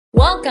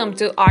Welcome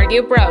to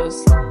Argue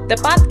Bros, the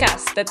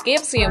podcast that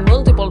gives you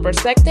multiple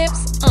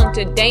perspectives on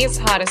today's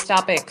hottest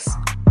topics.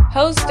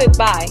 Hosted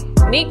by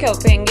Nico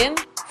Penguin,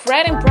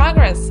 Fred in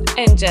Progress,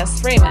 and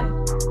Jess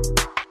Freeman.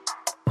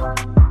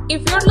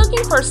 If you're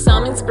looking for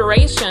some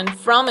inspiration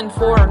from and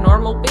for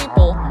normal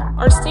people,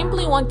 or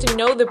simply want to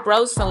know the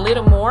bros a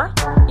little more,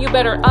 you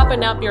better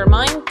open up your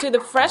mind to the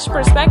fresh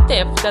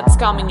perspective that's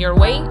coming your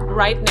way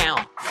right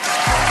now.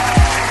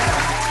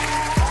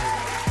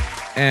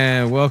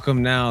 And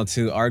welcome now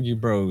to Argue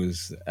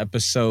Bros,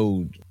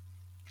 episode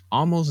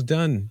almost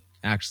done,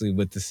 actually,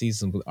 with the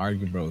season with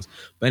Argue Bros.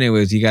 But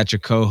anyways, you got your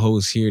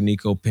co-hosts here,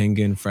 Nico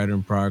Penguin, Fred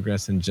in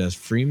Progress, and Jess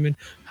Freeman.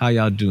 How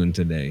y'all doing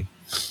today?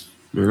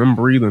 Man, I'm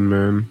breathing,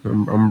 man.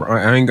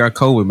 I ain't got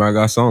COVID, but I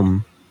got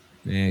something.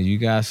 Man, you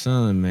got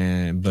some,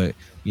 man. But,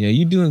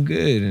 you doing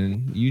good.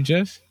 And you,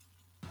 Jess?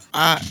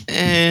 I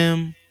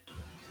am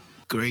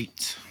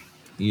great.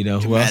 Who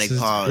else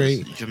is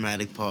great?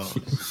 Dramatic pause.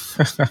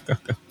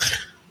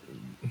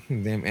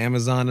 Damn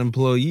Amazon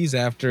employees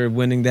after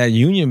winning that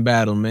union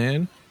battle,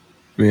 man.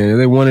 Man,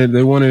 they won it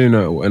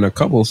in a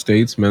couple of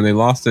states, man. They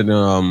lost it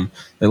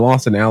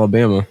in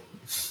Alabama,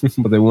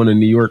 but they won in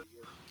New York.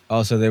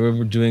 Also, they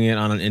were doing it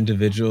on an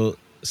individual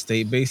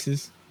state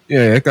basis?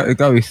 Yeah, it got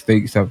to be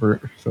state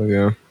separate. So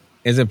yeah.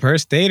 Is it per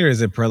state or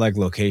is it per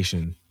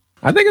location?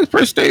 I think it's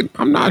per state.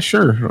 I'm not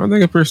sure. I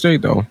think it's per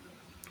state though.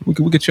 We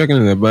could check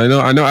into that, but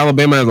I know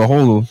Alabama as a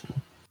whole.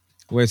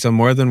 Wait, so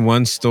more than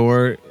one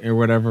store or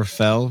whatever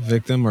fell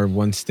victim, or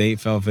one state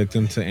fell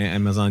victim to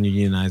Amazon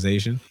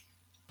unionization?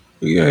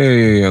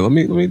 Yeah. Let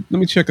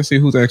me check and see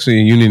who's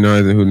actually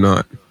unionized and who's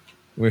not.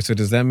 Wait, so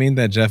does that mean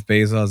that Jeff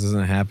Bezos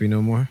isn't happy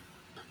no more?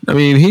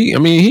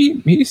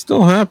 He's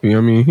still happy.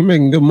 He's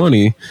making good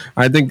money.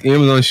 I think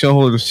Amazon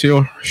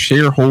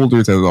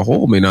shareholders as a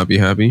whole may not be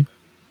happy.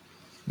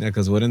 Yeah,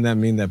 because wouldn't that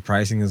mean that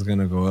pricing is going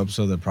to go up,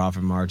 so the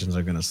profit margins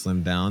are going to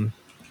slim down?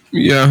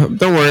 Yeah,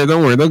 don't worry.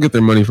 They'll get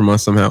their money from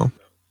us somehow.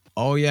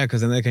 Oh yeah,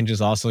 because then they can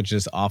just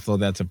offload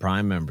that to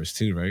Prime members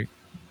too, right?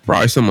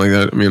 Probably something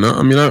like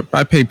that.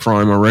 I paid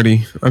Prime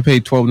already. I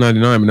paid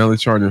 $12.99, but now they're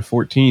charging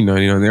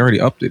 $14.99. They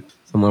already upped it.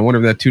 So I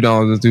wonder if that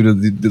 $2 is due to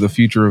the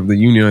future of the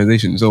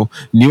unionization. So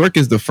New York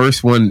is the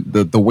first one,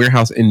 the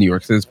warehouse in New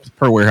York. So it's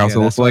per warehouse.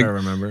 Yeah, it looks like. I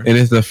remember. And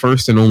it's the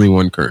first and only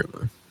one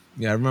currently.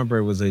 Yeah, I remember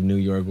it was a New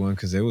York one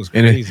because it was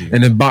crazy.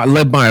 And it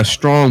led by a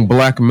strong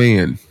black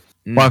man.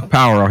 Black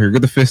power out here.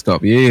 Get the fist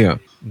up. Yeah.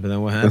 But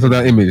then what happened? That's what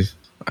that image.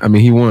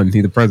 He won.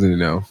 He's the president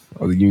now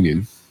of the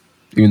union,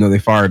 even though they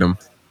fired him.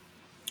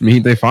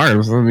 They fired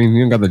him. So, he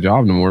didn't got the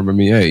job no more. But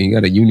he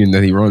got a union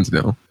that he runs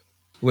now.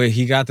 Wait,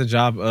 he got the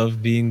job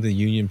of being the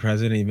union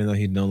president, even though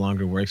he no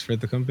longer works for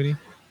the company?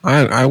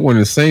 I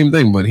wanted the same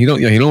thing, but he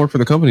don't work for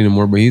the company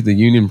anymore. But he's the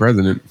union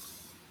president.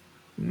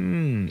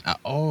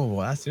 Oh,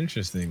 well, that's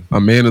interesting.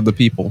 A man of the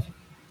people.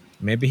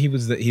 Maybe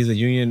he's a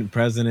union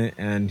president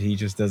and he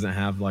just doesn't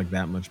have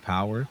that much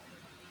power.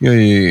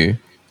 Yeah.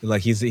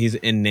 Like he's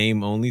in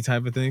name only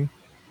type of thing.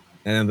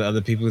 And then the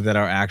other people that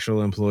are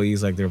actual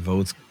employees, their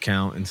votes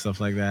count and stuff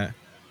like that.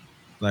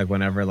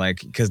 Whenever,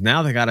 because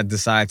now they got to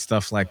decide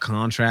stuff like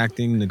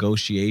contracting,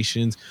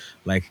 negotiations,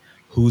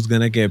 who's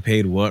going to get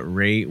paid what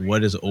rate,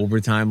 what does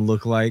overtime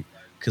look like?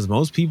 Because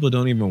most people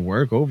don't even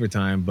work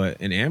overtime, but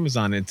in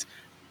Amazon, it's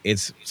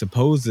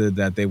supposed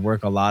that they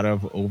work a lot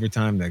of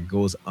overtime that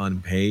goes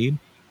unpaid.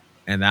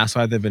 And that's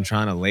why they've been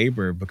trying to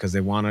labor, because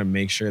they want to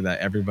make sure that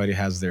everybody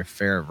has their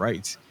fair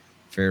rights.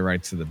 Fair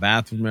rights to the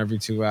bathroom every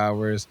 2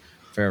 hours,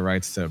 fair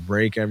rights to a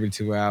break every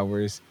 2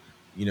 hours,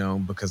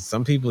 because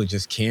some people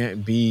just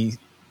can't be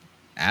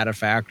at a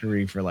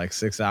factory for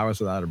 6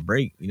 hours without a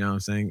break. You know what I'm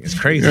saying? It's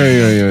crazy.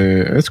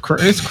 Yeah. It's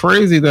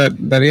crazy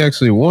that he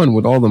actually won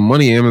with all the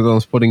money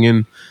Amazon's putting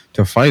in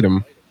to fight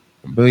him.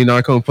 $1 billion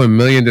company put $1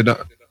 million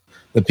to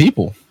the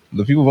people.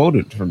 The people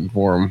voted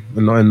for him,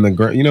 and the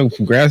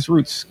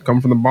grassroots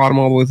come from the bottom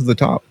all the way to the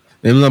top.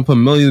 Amazon put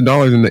 $1 million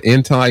in the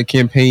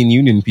anti-campaign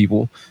union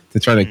people to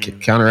try to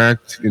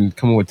counteract and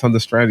come up with tons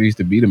of strategies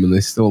to beat him, and they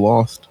still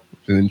lost,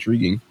 which is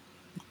intriguing.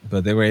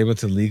 But they were able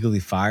to legally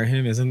fire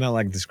him? Isn't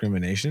that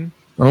discrimination?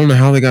 I don't know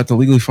how they got to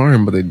legally fire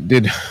him, but they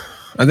did.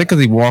 I think because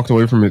he walked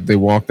away from it, they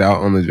walked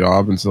out on the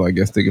job, and so I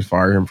guess they could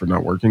fire him for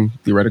not working,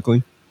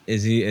 theoretically.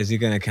 Is he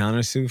going to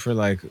countersue for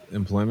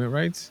employment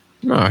rights?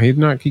 No, he's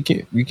not. He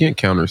can't. You can't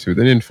countersue.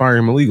 They didn't fire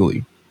him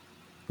illegally.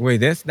 Wait,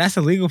 that's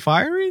illegal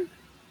firing?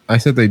 I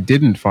said they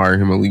didn't fire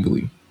him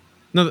illegally.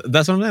 No,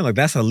 that's what I'm saying.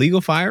 That's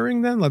illegal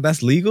firing then?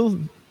 That's legal?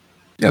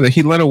 Yeah,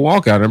 he let a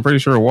walkout. I'm pretty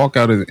sure a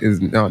walkout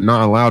is not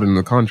allowed in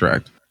the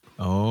contract.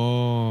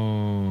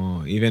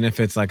 Oh, even if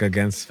it's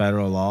against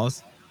federal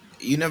laws?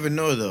 You never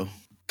know though,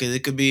 because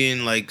it could be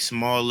in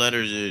small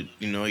letters or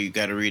you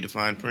got to read the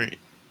fine print.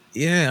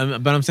 Yeah,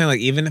 but I'm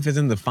saying even if it's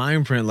in the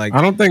fine print, I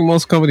don't think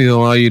most companies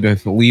allow you to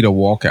lead a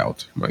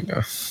walkout. My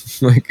God,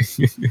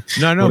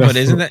 no, but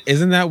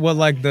isn't that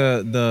what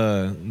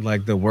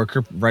the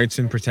worker rights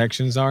and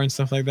protections are and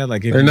stuff like that?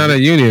 If they're not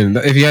a union.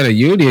 If you had a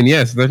union,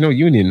 yes, there's no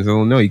union,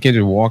 so no, you can't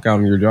just walk out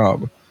on your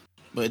job.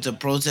 But it's a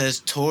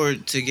protest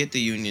to get the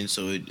union,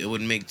 so it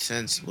would make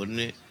sense, wouldn't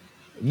it?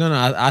 No,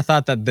 I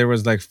thought that there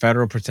was like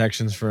federal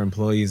protections for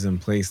employees in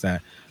place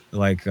that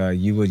like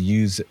you would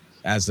use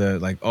as a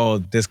like, oh,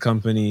 this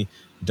company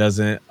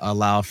doesn't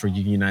allow for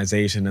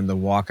unionization, and the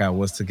walkout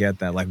was to get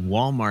that. Like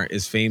Walmart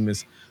is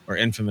famous or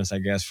infamous, I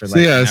guess, for So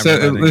like yeah,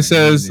 never it letting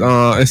says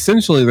union.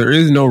 essentially there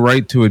is no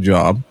right to a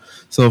job.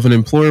 So if an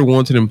employer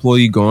wants an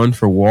employee gone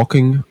for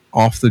walking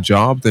off the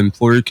job, the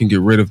employer can get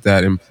rid of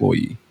that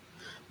employee,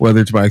 whether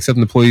it's by accepting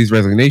the employee's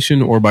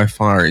resignation or by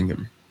firing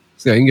him.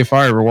 So yeah, you can get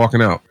fired for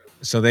walking out.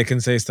 So they can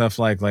say stuff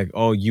like,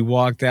 oh, you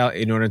walked out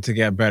in order to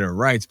get better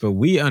rights, but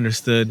we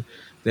understood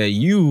that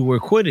you were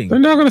They're quitting.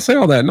 not gonna say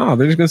all that. No,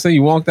 they're just gonna say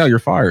you walked out, you're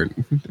fired.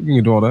 You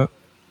can do all that.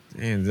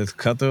 And just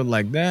cut through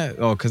like that.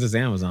 Oh, because it's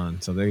Amazon.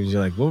 So they're just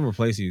like, we'll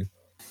replace you.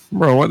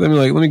 Bro, what? Let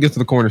me get to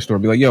the corner store.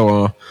 Be like,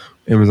 yo,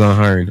 Amazon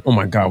hiring. Oh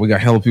my god, we got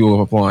hella people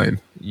applying.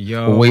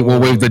 Yo, We'll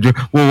waive the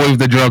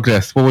drug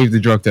test. We'll waive the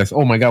drug test.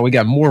 Oh my god, we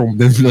got more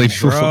than like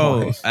people bro.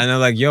 applying. And they're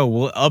like, yo,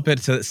 we'll up it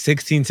to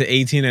 16 to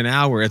 18 an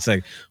hour. It's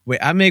like, wait,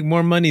 I make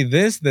more money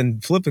this than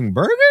flipping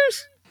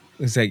burgers?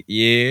 It's like,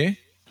 yeah.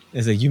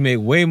 It's like, you make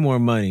way more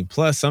money.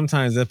 Plus,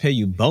 sometimes they'll pay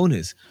you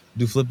bonus.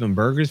 Do flipping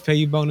burgers pay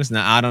you bonus?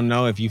 Now, I don't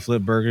know if you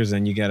flip burgers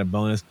and you get a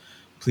bonus.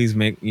 Please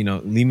leave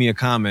me a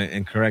comment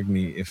and correct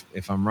me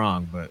if I'm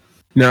wrong. But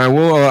Now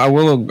I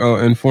will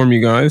inform you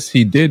guys.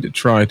 He did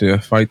try to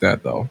fight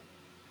that though.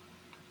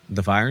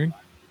 the firing?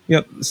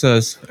 Yep, it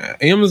says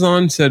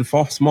Amazon said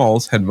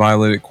Smalls had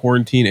violated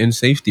quarantine and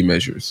safety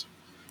measures,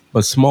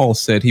 but Smalls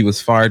said he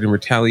was fired in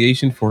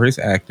retaliation for his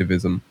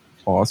activism.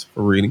 Pause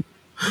for reading.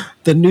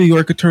 The New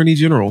York Attorney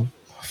General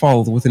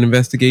followed with an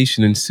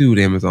investigation and sued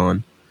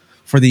Amazon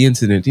for the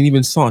incident and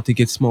even sought to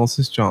get Smalls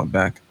his job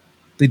back.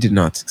 They did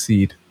not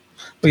succeed.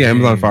 But yeah,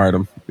 Amazon Dang. fired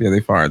him. Yeah, they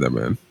fired that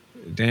man.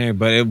 Dang.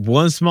 But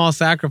one small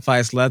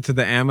sacrifice led to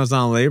the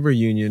Amazon labor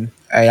union.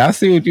 Hey, I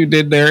see what you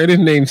did there. It is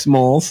named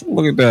Smalls.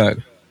 Look at that.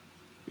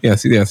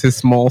 Yes, yes, his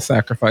small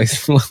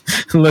sacrifice led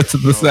to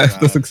Oh the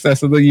God.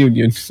 success of the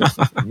union.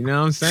 You know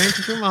what I'm saying?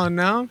 Come on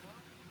now.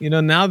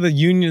 Now the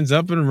union's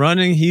up and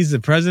running. He's the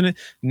president.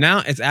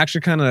 Now it's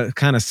actually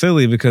kind of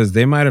silly because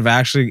they might have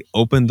actually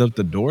opened up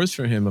the doors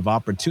for him of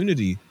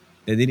opportunity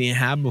that they didn't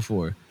have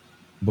before.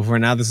 Before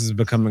now, this is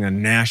becoming a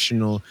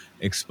national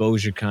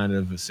exposure kind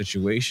of a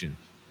situation.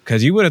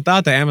 Because you would have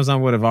thought that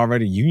Amazon would have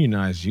already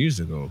unionized years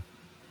ago.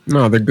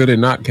 No, they're good at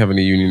not having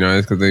to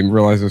unionize because they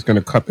realize it's going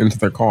to cut into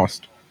their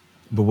cost.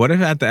 But what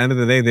if at the end of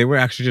the day, they were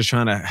actually just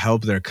trying to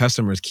help their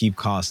customers keep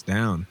costs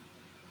down?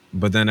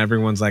 But then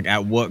everyone's like,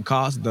 at what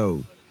cost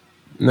though?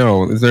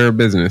 No, it's their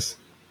business.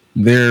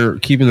 They're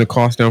keeping the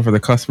cost down for the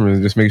customers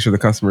and just making sure the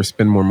customers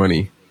spend more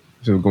money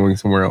instead of going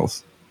somewhere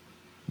else.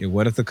 Yeah,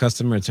 what if the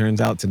customer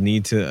turns out to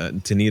need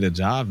a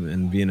job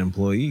and be an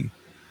employee?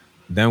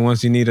 Then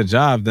once you need a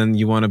job, then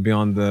you want to be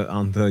on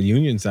the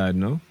union side,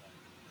 no?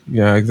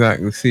 Yeah,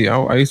 exactly. See,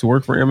 I used to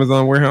work for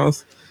Amazon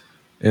warehouse,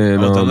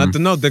 and Oh, don't let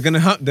them know they're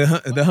gonna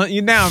they'll hunt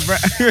you down, bro.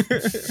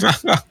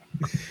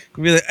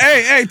 Be like,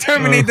 hey,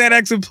 terminate that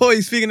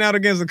ex-employee speaking out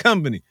against the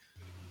company.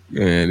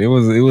 man, it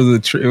was a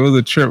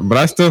trip. But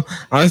I still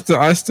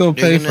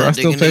pay They're gonna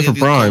for give you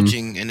Prime.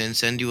 coaching and then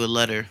send you a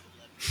letter.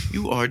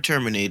 You are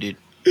terminated.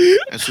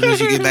 As soon as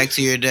you get back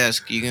to your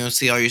desk, you're gonna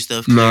see all your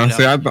stuff No, cleared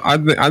see, out.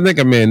 I think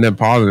I made a net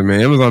positive, man.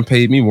 Amazon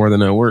paid me more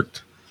than I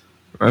worked.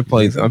 I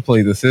played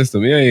the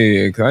system.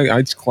 Yeah. 'Cause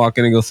I just clock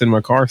in and go sit in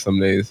my car some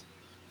days.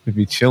 It'd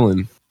be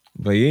chilling.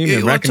 But you ain't Yeah, even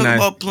you want to talk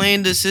recognize. about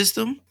playing the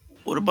system?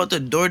 What about the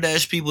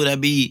DoorDash people that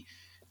be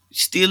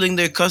stealing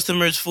their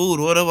customers' food?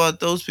 What about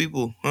those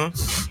people, huh?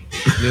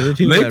 The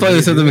people They that play really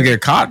the system do and that.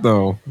 get caught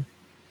though.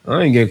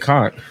 I ain't get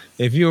caught.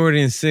 If you're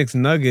ordering 6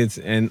 nuggets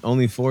and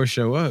only 4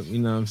 show up, you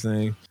know what I'm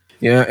saying?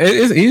 Yeah,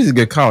 it's easy to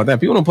get caught with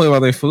that. People don't play about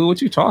their food.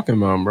 What you talking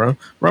about, bro?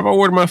 Bro, if I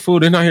ordered my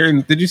food and not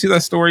hearing. Did you see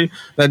that story?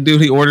 That dude,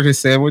 he ordered his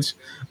sandwich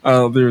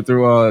through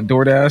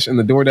DoorDash, and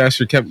the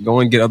DoorDasher kept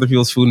going get other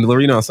people's food and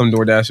deliver. You know how some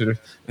DoorDashers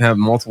have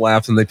multiple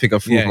apps and they pick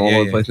up food Yeah, from all yeah,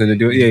 over the yeah. place and they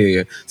do it.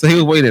 Yeah. So he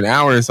was waiting an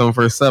hour or something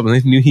for a sub,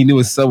 and he knew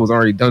his sub was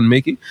already done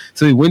making.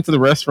 So he went to the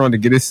restaurant to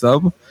get his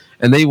sub,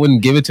 and they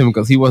wouldn't give it to him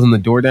because he wasn't the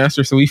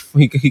DoorDasher. So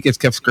he just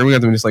kept screaming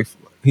at them, just like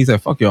he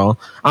said, "Fuck y'all!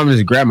 I'm gonna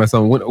just grab my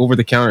son." Went over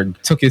the counter,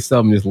 took his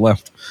sub, and just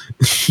left.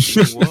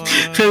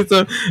 What?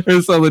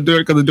 and so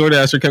because the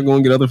DoorDasher kept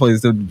going to get other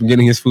places to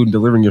getting his food and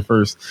delivering it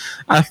first.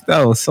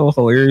 That was so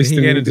hilarious Did he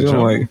to get me. into Dude. I'm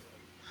trouble? like,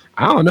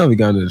 I don't know if he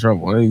got into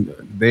trouble.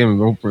 They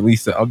haven't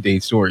released the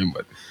update story,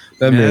 but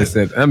that Yeah.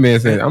 man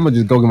said, I'm gonna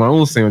just go get my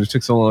own sandwich. It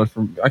took so long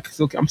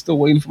I'm still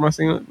waiting for my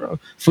sandwich, bro.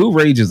 Food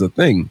rage is a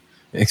thing.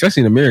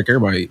 Especially in America,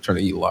 everybody trying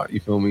to eat a lot. You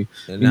feel me?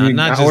 Now,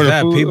 not I just order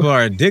that, food. people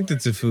are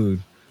addicted to food.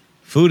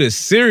 Food is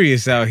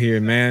serious out here,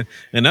 man.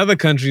 In other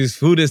countries,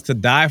 food is to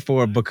die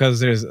for because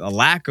there's a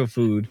lack of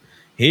food.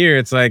 Here,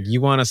 it's like you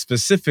want a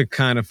specific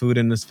kind of food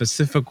in a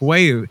specific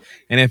way.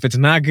 And if it's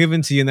not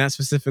given to you in that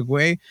specific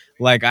way,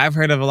 like I've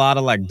heard of a lot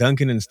of like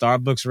Dunkin' and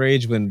Starbucks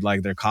rage when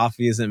like their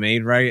coffee isn't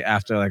made right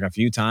after like a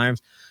few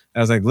times. I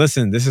was like,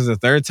 listen, this is the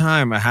third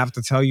time I have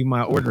to tell you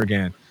my order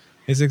again.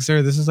 He's like,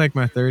 sir, this is like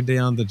my third day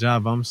on the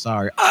job. I'm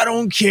sorry. I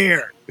don't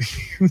care.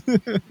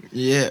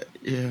 Yeah.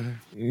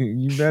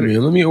 You better.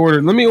 Man,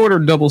 let me order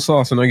double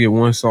sauce and I get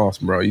one sauce,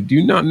 bro. Do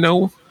you not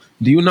know?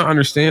 Do you not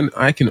understand?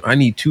 I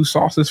need 2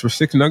 sauces for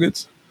 6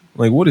 nuggets.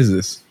 Like, what is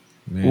this?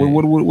 Man.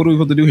 What are we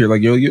supposed to do here?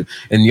 Like,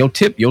 your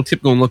tip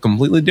gonna look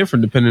completely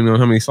different depending on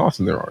how many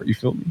sauces there are. You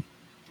feel me?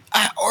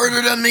 I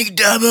ordered a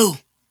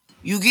McDouble.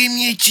 You gave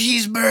me a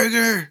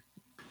cheeseburger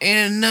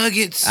and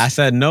nuggets. I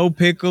said no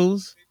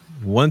pickles,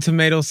 1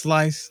 tomato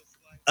slice,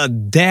 a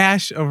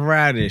dash of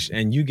radish,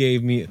 and you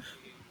gave me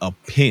a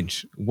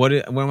pinch. What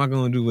am I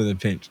going to do with a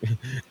pinch?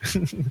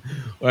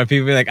 Or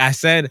people be like, I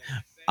said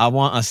I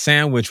want a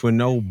sandwich with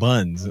no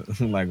buns.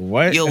 Like,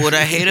 what? Yo, what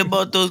I hate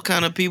about those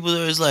kind of people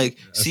is like,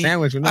 see,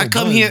 sandwich with no I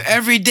come buns. here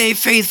every day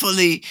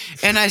faithfully,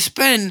 and I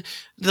spend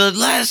the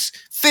last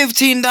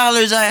 $15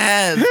 I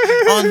have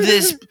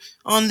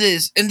on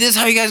this, and this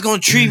how you guys gonna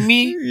treat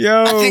me?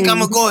 Yo, I think I'm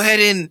gonna go ahead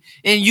and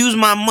use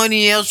my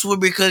money elsewhere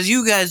because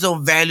you guys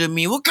don't value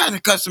me. What kind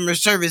of customer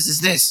service is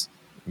this?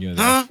 Yo,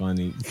 that's Huh?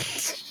 funny.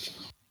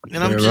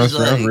 And I'm Yeah, just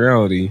that's like,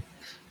 reality.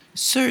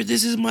 sir,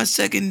 this is my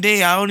second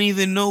day. I don't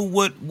even know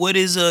what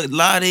is a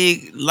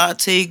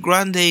latte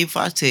grande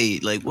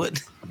fate. Like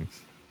what?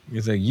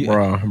 It's like you,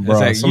 Bro.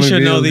 like, So you many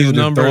should know videos, these people just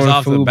numbers throwing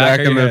off the food back back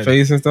of in your their head.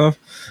 face and stuff.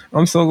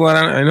 I'm so glad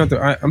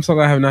I'm so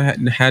glad I have not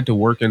had to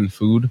work in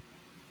food.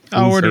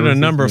 I ordered a services,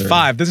 number yeah.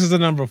 5. This is a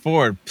number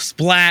 4.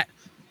 Splat.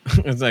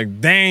 It's like,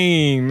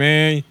 dang,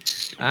 man.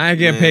 I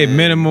get paid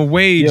minimum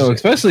wage. Yo,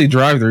 especially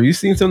drive-through. You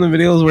seen some of the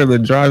videos where the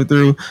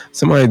drive-through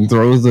somebody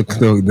throws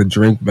the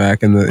drink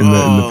back in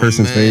the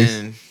person's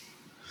face.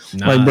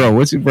 Nah. Like,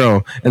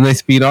 bro, and they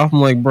speed off. I'm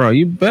like, bro,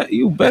 you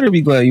better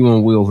be glad you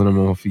on wheels and I'm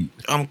on feet.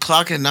 I'm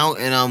clocking out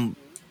and I'm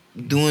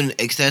doing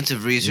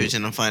extensive research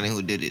and I'm finding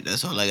who did it.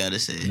 That's all I gotta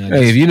say. Nah,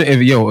 Hey, if you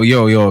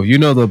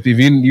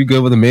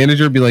go with a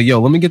manager, be like, yo,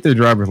 let me get their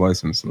driver's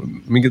license. Let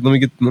me get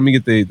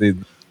the.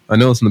 I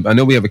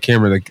know we have a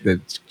camera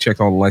that checks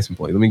all the license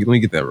plates. Let me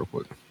get that real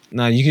quick.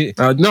 nah, you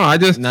could. No, I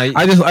just like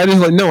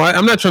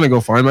I'm not trying to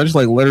go find them. I just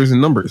like letters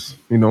and numbers.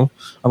 You know,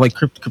 I like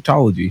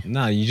cryptology.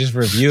 Nah, you just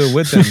review it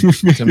with them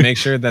to make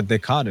sure that they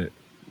caught it.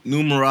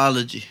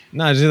 Numerology.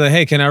 Nah, just like,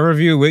 hey, can I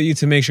review it with you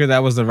to make sure that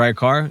was the right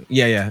car?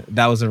 Yeah,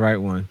 that was the right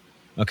one.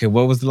 Okay,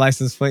 what was the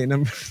license plate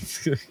number?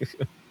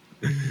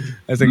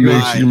 That's a Make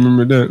good. sure you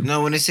remember that.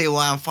 No, when they say, "Well,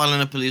 I'm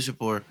filing a police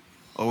report,"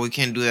 or we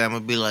can't do that, I'm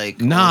gonna be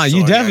like, Nah, you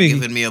sorry, definitely- y'all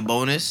giving me a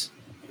bonus.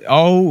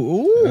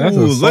 Oh, ooh, That's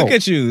an assault. look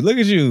at you,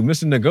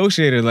 Mr.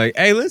 Negotiator. Like,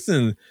 hey,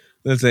 listen,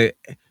 let's say,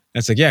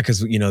 that's like, yeah,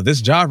 because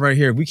this job right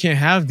here, we can't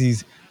have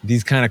these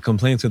kind of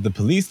complaints with the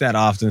police that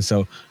often.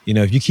 So,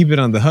 if you keep it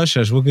on the hush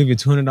hush, we'll give you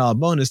 $200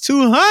 bonus.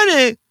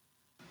 $200?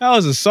 That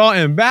was assault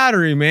and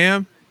battery,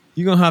 ma'am.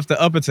 You're gonna have to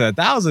up it to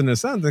 1,000 or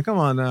something. Come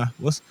on now.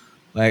 What's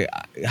like?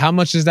 How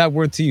much is that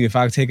worth to you if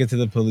I take it to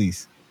the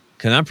police?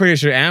 Because I'm pretty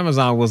sure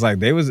Amazon was like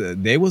they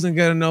wasn't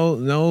getting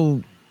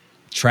no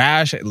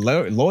trash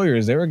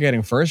lawyers. They were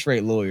getting first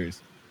rate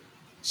lawyers.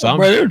 So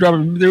Bro, they were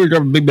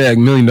dropping big bag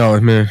 $1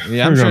 million, man.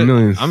 yeah, They were dropping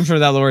millions. I'm sure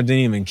that lawyer didn't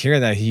even care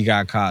that he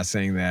got caught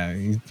saying that.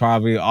 He's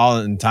probably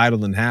all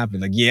entitled and happy.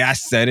 Like, yeah, I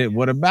said it.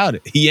 What about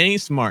it? He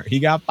ain't smart. He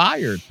got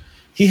fired.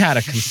 He had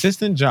a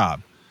consistent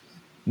job,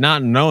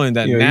 not knowing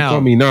that Yeah, now. you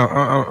told me no.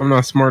 I'm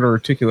not smart or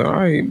articulate.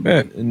 I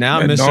bet.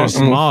 Now, Bet, Mr. dog,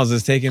 Smalls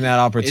is taking that Is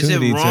it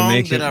opportunity to wrong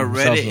make that I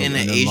read it in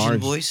an Asian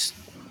voice?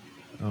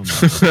 Oh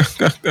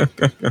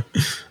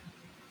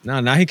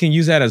my. Now he can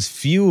use that as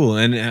fuel,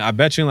 and I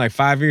bet you in like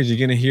 5 years you're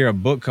gonna hear a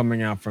book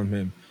coming out from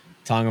him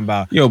talking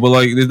about. Yo, but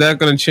like, is that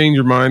gonna change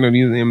your mind on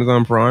using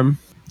Amazon Prime?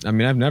 I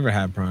mean, I've never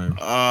had Prime,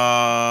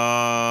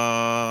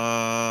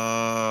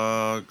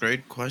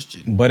 Great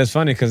question. but it's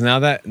funny because now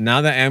that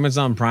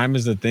Amazon Prime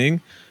is the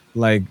thing,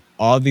 like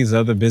all these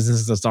other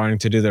businesses are starting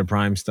to do their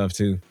Prime stuff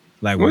too.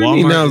 Like What do you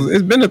mean now?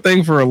 It's been a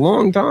thing for a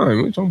long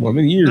time. We're talking about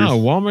many years. No,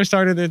 Walmart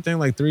started their thing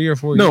like 3 or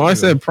 4 years No, I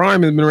ago. said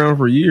Prime has been around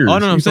for years. Oh,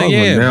 no, I'm You're saying, talking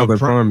about yeah, now but that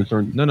Prime is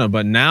turned. No,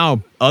 but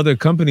now other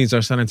companies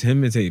are starting to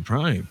imitate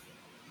Prime.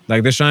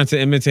 Like they're trying to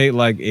imitate,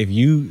 like if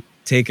you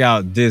take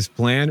out this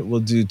plan, we'll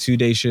do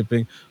 2-day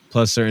shipping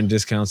plus certain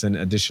discounts and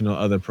additional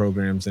other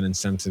programs and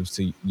incentives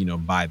to,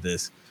 buy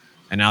this.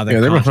 And now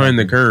They're behind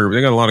the contracting. curve.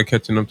 They got a lot of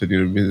catching up to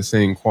do to be the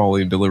same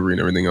quality of delivery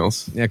and everything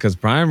else. Yeah, because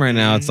Prime right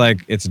now, it's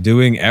like it's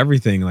doing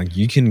everything. Like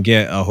you can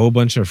get a whole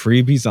bunch of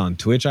freebies on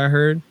Twitch, I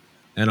heard,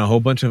 and a whole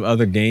bunch of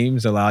other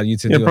games allow you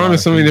to Yeah, do. Prime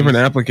has so many different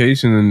freebies.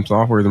 applications and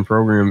softwares and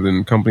programs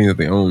and companies that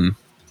they own.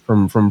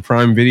 From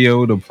Prime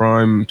Video to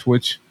Prime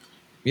Twitch.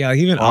 Yeah, like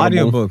even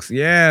Audible, audiobooks.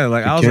 Yeah,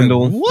 like I was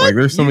Kindle. like, what? Like,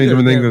 there's so You many can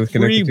different things get that's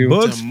connected free to.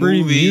 books, To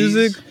free movies.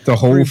 music, The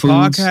Whole free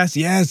Foods. podcasts.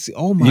 Yes.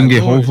 Oh my. You can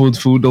get Lord. Whole Foods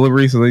food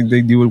delivery, so they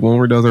do what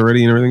Walmart does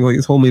already and everything. Like,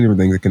 it's whole many different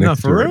things that connect No,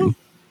 to for already.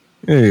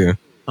 real? Yeah.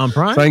 On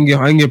Prime. So I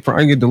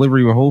can get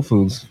delivery with Whole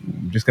Foods.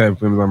 Just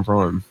got Amazon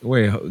Prime.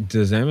 Wait,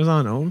 does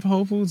Amazon own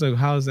Whole Foods? Like,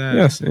 how's that?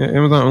 Yes,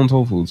 Amazon owns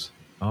Whole Foods.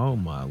 Oh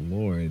my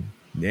Lord.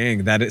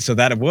 Dang, that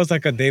it was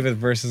like a David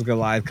versus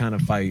Goliath kind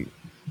of fight.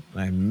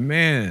 Like,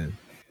 man.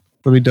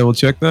 Let me double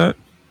check that.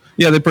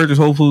 Yeah, they purchased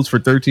Whole Foods for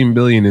 $13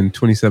 billion in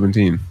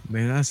 2017.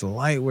 Man, that's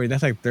lightweight.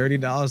 That's like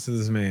 $30 to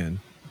this man.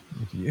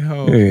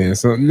 Yo. Yeah,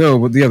 so no,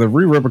 but yeah, the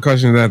real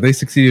repercussion of that they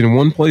succeeded in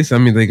one place. I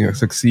mean, they can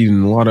succeed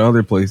in a lot of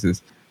other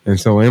places. And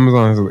so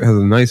Amazon has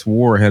a nice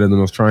war ahead of them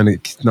of trying to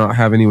not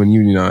have anyone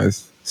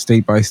unionized,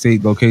 state by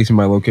state, location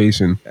by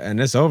location.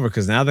 And it's over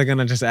because now they're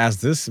gonna just ask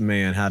this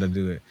man how to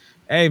do it.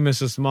 Hey,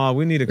 Mr. Small,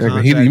 we need a Yeah,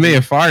 contract. he may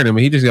have fired him,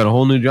 but he just got a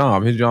whole new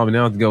job. His job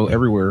now is to go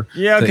everywhere.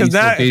 Yeah, to because each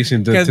that,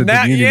 location to that,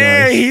 unionize.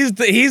 yeah, he's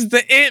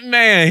the it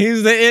man.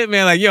 He's the it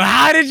man. Like, yo,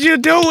 how did you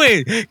do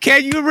it?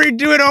 Can you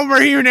redo it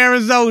over here in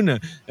Arizona?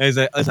 And he's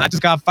like, listen, I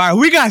just got fired.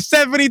 We got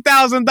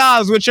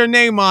 $70,000 with your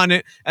name on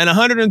it and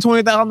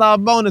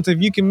 $120,000 bonus if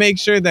you can make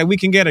sure that we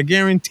can get a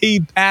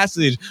guaranteed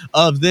passage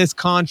of this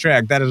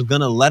contract that is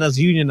gonna let us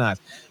unionize.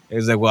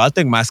 He's like, well, I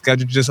think my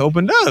schedule just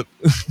opened up.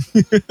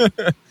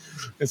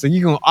 And so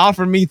you gonna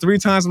offer me 3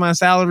 times my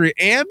salary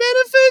and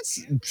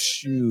benefits?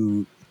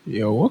 Shoot.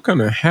 Yo, what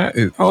kind of hat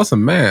is? Oh, it's a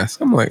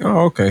mask. I'm like,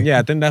 oh, okay. Yeah,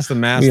 I think that's the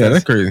mask. Yeah,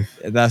 that's crazy.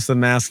 That's the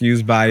mask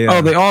used by.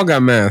 Oh, they all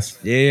got masks.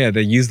 Yeah,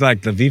 they use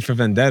like the V for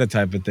Vendetta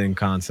type of thing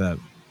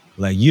concept.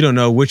 Like you don't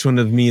know which one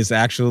of me is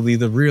actually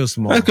the real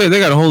Small. That's good. They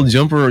got a whole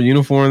jumper or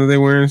uniform that they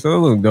wearing, so they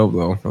look dope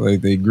though. Like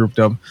they grouped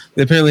up.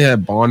 They apparently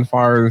had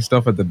bonfires and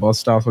stuff at the bus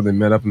stops where they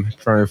met up and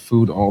try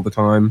food all the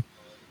time.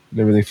 And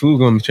everything. Food's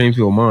going to change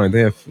people's mind. They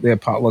have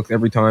potlucks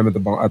every time at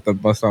the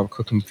bus stop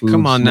cooking food.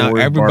 Come on now,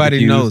 s'mores,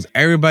 everybody barbecues.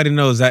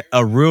 knows that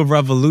a real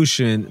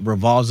revolution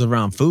revolves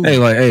around food.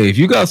 Hey, if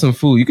you got some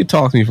food, you could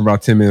talk to me for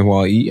about 10 minutes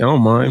while I eat. I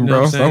don't mind, You know bro.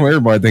 what I'm So saying?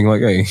 everybody think like,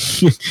 hey,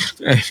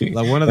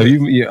 Like one of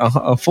the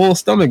a full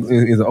stomach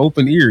is an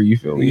open ear. You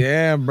feel me?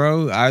 Yeah,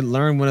 bro. I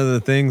learned one of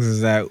the things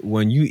is that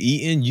when you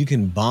eating, you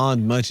can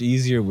bond much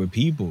easier with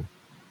people.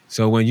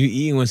 So when you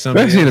eating with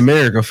somebody, Especially in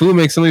America, food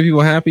makes so many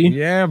people happy.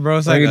 yeah, bro,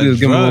 it's All like you a can do is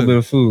give them a drug. little bit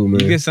of food,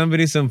 man. You get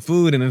somebody some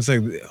food, and it's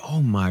like,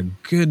 oh my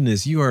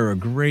goodness, you are a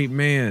great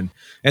man. And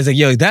it's like,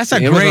 yo, that's a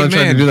Amazon great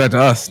tried man. to do that to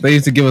us. They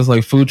used to give us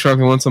like food truck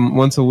once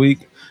a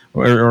week,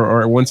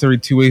 or once every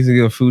 2 weeks to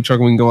get a food truck.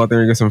 We can go out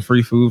there and get some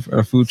free food at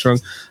a food truck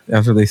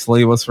after they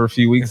slave us for a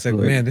few weeks. It's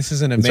like, man, this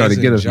is an they try to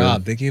amazing get us, job.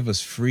 man. They give us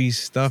free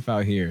stuff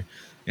out here.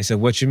 I said,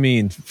 what you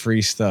mean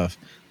free stuff?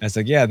 I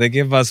said, yeah, they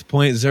give us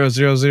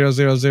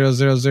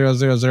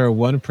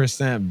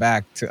 0.000000001%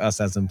 back to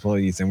us as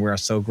employees, and we are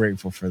so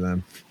grateful for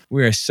them.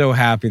 We are so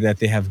happy that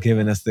they have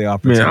given us the Man,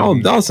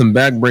 opportunity. that was some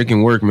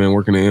backbreaking work, man.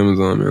 Working at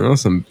Amazon, man.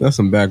 That's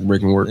some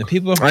backbreaking work. And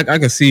people, I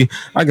can see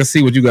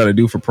what you got to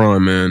do for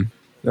Prime, man.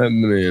 That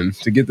man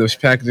to get those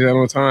packages out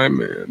on time,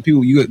 man.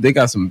 People, they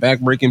got some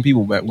backbreaking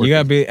people back working. you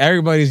gotta be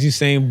everybody's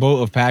Usain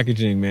Bolt of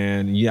packaging,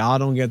 man. Y'all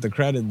don't get the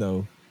credit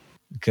though,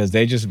 because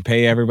they just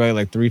pay everybody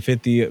like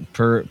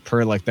 $350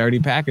 per like 30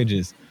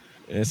 packages.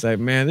 And it's like,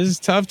 man, this is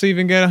tough to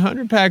even get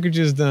 100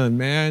 packages done,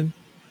 man.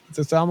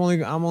 So I'm only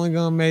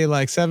gonna make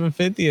like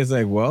 $750. It's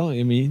like, well,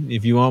 I mean,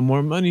 if you want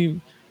more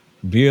money,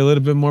 be a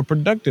little bit more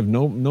productive.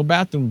 No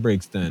bathroom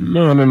breaks then.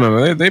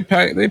 No. They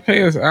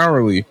pay us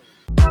hourly.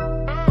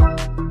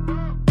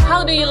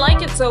 How do you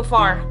like it so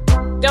far?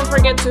 Don't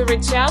forget to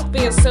reach out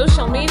via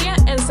social media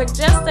and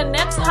suggest the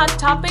next hot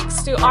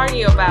topics to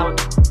argue about.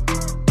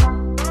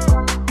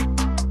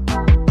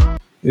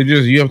 It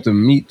just you have to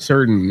meet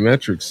certain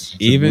metrics,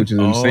 which is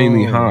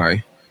insanely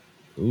high.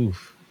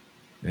 Oof.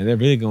 And they're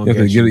really going You to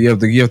have to get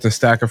you. you have to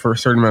stack it for a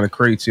certain amount of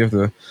crates. You have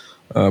to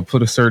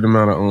put a certain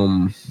amount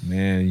of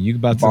Man, you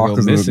about to go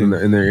boxes missing.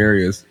 in their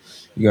areas.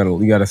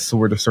 You gotta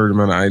sort a certain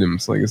amount of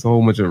items. Like it's a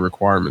whole bunch of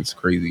requirements.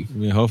 Crazy. I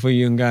mean, hopefully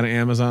you got an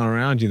Amazon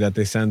around you that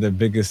they send their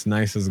biggest,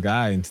 nicest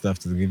guy and stuff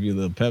to give you a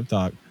little pep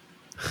talk.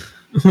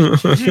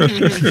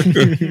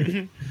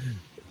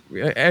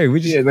 Hey, we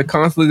just They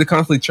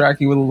constantly track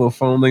you with a little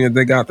phone thing that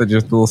they got. That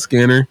just a little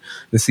scanner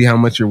to see how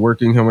much you're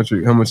working, what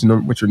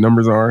your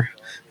numbers are,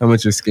 how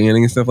much you're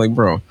scanning and stuff. Like,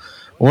 bro,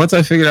 once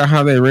I figured out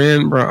how they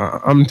ran, bro,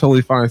 I'm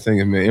totally fine saying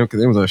it, man.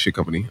 Because it was a shit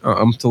company.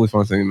 I'm totally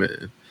fine saying it,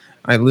 man.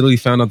 I literally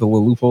found out the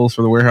little loopholes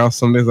for the warehouse.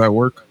 Some days I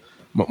work,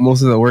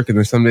 most of the work, and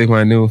then some days when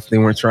I knew they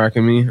weren't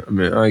tracking me, I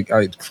mean,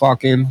 I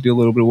clock in, do a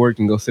little bit of work,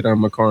 and go sit down in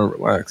my car and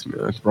relax,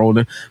 man. I roll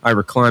in, I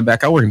recline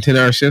back. I work in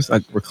 10-hour shifts. I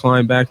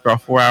recline back for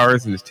about 4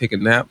 hours and just take a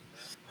nap.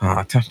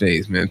 Tough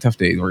days, man. Tough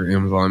days working at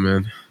Amazon,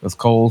 man. It was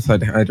cold, so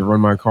I had to run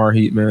my car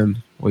heat,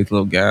 man. Waste a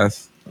little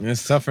gas.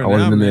 it's tougher I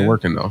wasn't now, in there man.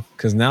 working though.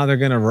 Because now they're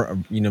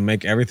gonna,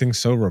 make everything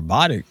so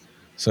robotic.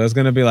 So it's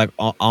gonna be like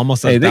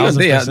almost Hey,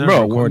 1,000%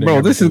 recording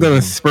bro, this is everything.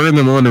 gonna spur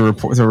them on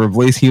to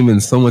replace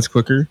humans so much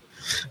quicker.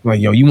 Like,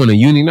 yo, you want to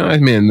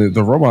unionize, man?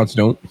 The robots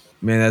don't.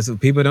 Man, that's what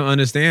people don't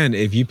understand.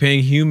 If you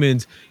paying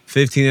humans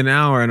 $15 an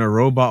hour and a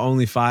robot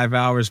only 5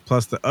 hours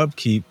plus the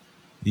upkeep,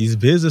 these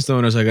business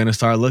owners are gonna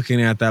start looking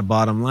at that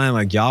bottom line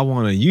like, y'all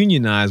want to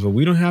unionize, but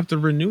we don't have to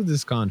renew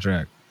this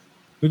contract.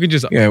 We could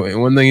just Yeah,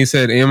 one thing you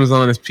said,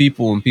 Amazon is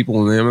people and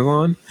people in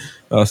Amazon.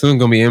 Soon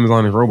gonna be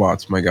Amazon is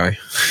robots, my guy.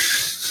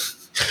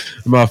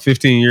 about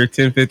 15 years,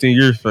 10, 15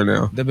 years from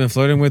now. They've been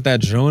flirting with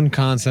that drone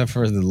concept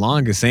for the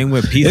longest. Same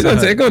with Pizza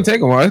Hut. It's gonna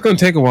take a while. It's gonna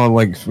take a while,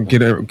 like get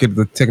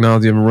the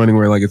technology up and running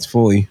where like it's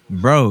fully.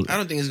 Bro, I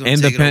don't think it's gonna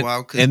take a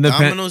while because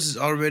Domino's is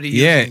already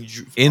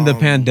using, in the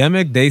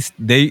pandemic they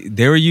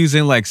were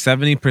using like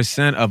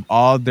 70% of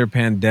all their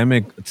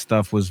pandemic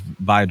stuff was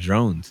by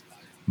drones,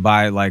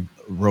 by like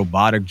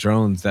robotic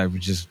drones that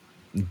would just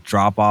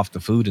drop off the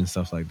food and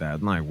stuff like that.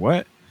 I'm like,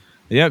 what?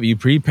 Yep, you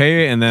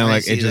prepay it and then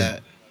like it just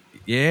that.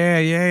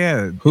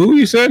 yeah. Who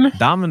you said?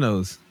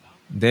 Domino's.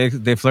 They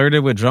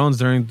flirted with drones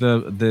during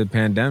the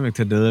pandemic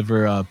to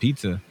deliver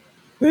pizza.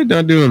 They're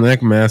not doing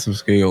that massive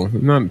scale.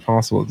 It's not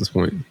possible at this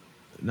point.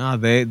 No,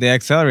 they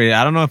accelerated.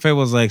 I don't know if it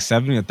was like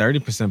 70 or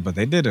 30%, but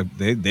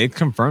they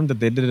confirmed that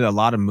they did a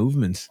lot of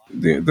movements.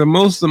 The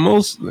most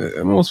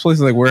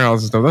places like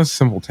warehouses and stuff, that's a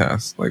simple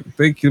task. Like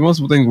the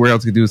most thing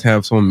warehouse could do is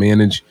have someone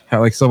manage,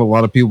 have like stuff. A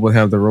lot of people would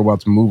have the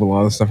robots move a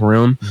lot of stuff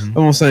around. Mm-hmm.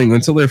 I'm saying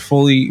until they're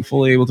fully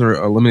able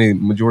to eliminate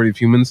the majority of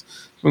humans,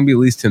 it's going to be at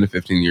least 10 to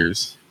 15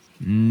 years.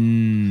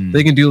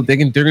 They can do.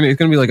 It's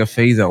gonna be like a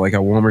phase out, like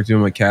how Walmart's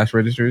doing like cash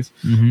registers.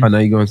 Mm-hmm. Now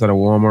you go inside a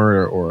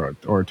Walmart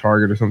or a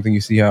Target or something,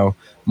 you see how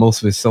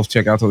most of it's self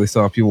checkout, so they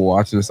still have people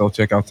watching the self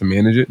checkout to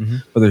manage it. Mm-hmm.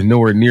 But there's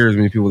nowhere near as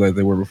many people that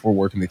there were before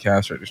working the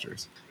cash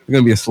registers. It's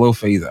gonna be a slow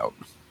phase out.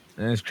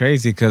 And it's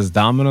crazy because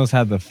Domino's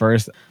had the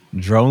first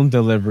drone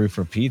delivery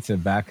for pizza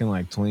back in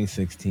like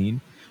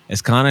 2016.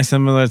 It's kind of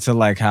similar to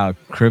like how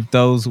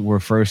cryptos were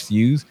first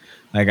used.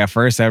 Like at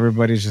first,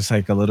 everybody's just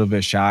like a little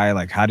bit shy.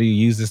 Like, how do you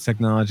use this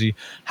technology?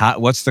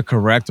 What's the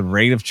correct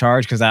rate of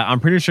charge? Because I'm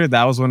pretty sure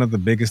that was one of the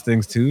biggest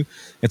things too.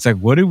 It's like,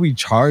 what do we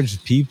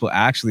charge people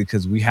actually?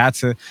 Because they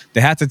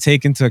had to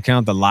take into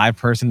account the live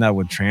person that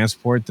would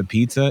transport the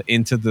pizza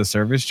into the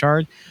service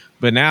charge.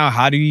 But now,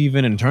 how do you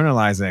even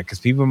internalize that? Because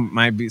people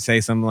might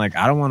say something like,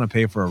 I don't want to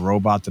pay for a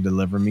robot to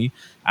deliver me.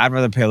 I'd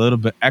rather pay a little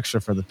bit extra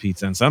for the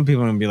pizza. And some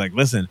people are going to be like,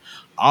 listen,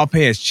 I'll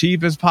pay as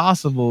cheap as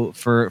possible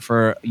for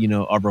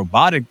a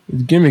robotic.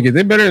 It's gimmicky.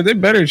 They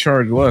better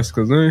charge less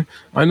because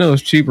I know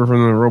it's cheaper for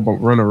them to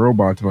run a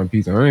robot to my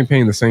pizza. I ain't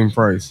paying the same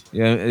price.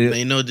 Yeah,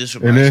 they know this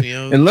reminds me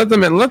of. And let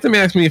them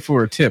ask me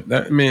for a tip.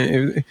 That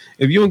man,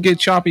 if you don't get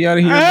choppy out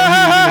of here,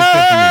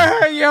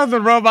 yo, the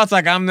robot's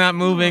like, I'm not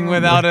moving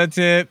without a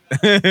tip.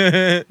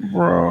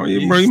 bro,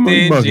 you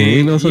stingy.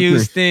 bugging. You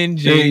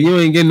stingy. You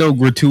ain't getting no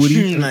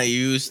gratuity. Not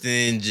you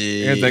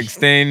stingy. It's like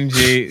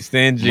stingy.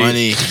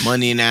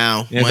 Money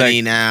now. It's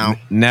money like, now.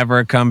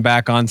 Never come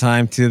back on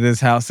time to this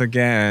house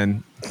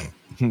again.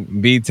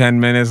 Be 10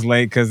 minutes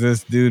late because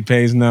this dude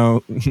pays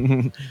no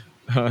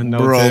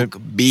broke tip.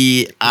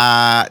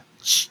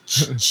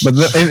 But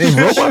if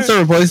robots are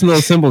replacing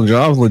those simple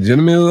jobs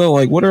legitimately though,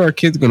 like what are our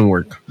kids gonna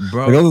work?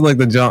 Bro, like, those are like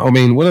the job. I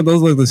mean, what are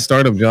those like the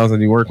startup jobs that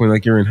you work when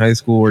like you're in high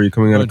school or you're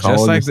coming out of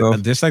college?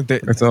 Just like they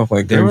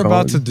were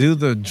about to do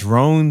the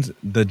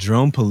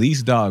drone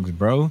police dogs,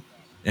 bro.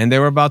 And they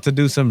were about to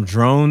do some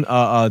drone.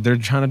 They're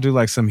trying to do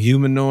like some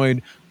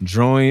humanoid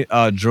droid.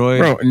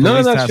 Bro, none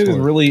of that shit is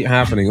really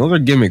happening. Those are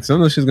gimmicks.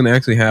 None of that shit's gonna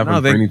actually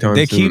happen anytime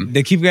soon.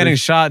 They keep getting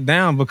shot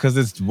down because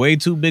it's way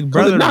too big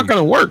brother. It's not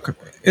gonna work.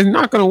 It's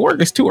not gonna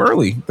work. It's too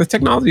early. The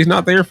technology is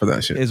not there for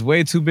that shit. It's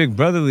way too big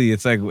brotherly.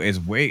 It's like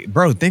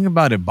bro. Think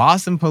about it.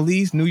 Boston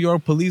police, New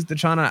York police. They're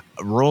trying to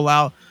roll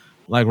out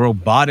like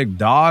robotic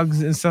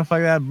dogs and stuff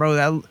like that, bro.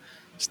 That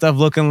stuff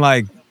looking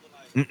like.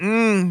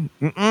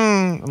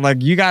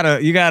 Like you got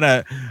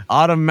a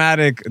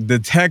automatic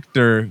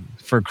detector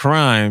for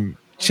crime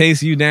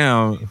chase you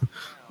down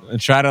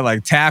and try to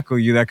like tackle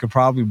you that could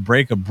probably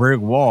break a brick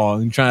wall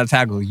and trying to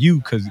tackle you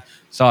because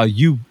saw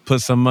you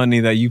put some money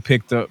that you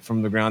picked up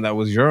from the ground that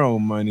was your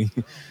own money.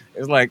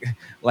 It's like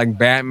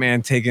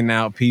Batman taking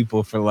out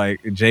people for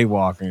like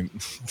jaywalking.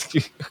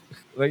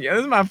 Like, yeah,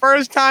 this is my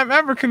first time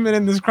ever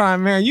committing this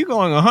crime, man. You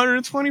going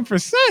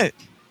 120%.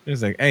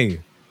 It's like,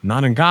 hey,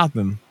 not in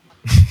Gotham.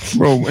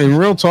 Bro, in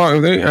real talk,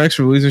 if they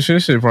actually release this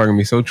shit probably gonna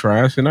be so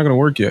trash. They're not gonna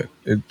work yet.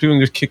 If people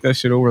just kick that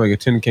shit over like a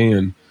tin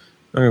can,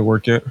 not gonna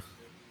work yet.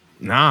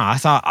 Nah,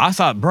 I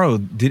saw, bro.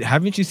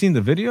 Haven't you seen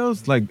the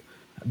videos? Like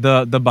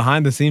the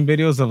behind the scene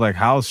videos of like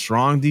how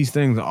strong these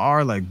things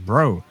are. Like,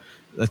 bro,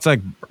 it's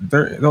like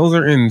those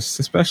are in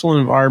special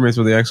environments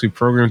where they actually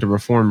program to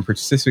perform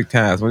specific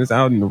tasks. When it's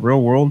out in the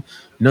real world,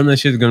 none of that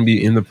shit is gonna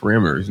be in the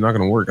parameters. It's not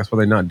gonna work. That's why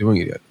they're not doing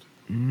it yet.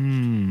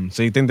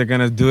 So you think they're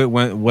gonna do it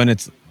when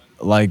it's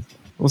like,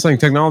 I'm saying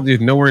technology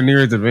is nowhere near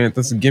as advanced.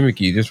 That's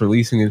gimmicky. Just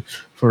releasing it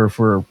for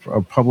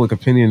a public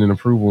opinion and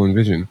approval and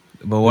vision.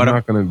 But what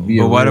not going to be?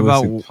 But what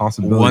about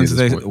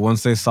possibility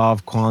once they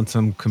solve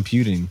quantum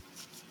computing?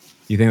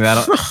 You think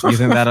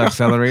that'll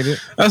accelerate it?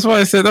 That's why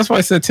I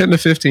said 10 to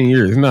 15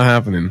 years. It's not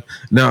happening.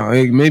 Now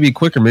it may be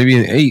quicker, maybe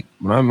in 8.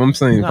 But I'm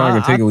saying it's probably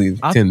going to take at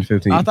least 10 to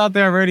 15. I thought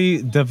they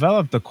already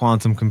developed the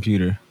quantum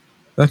computer.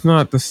 That's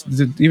not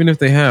even if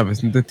they have,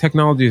 the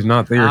technology is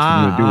not there for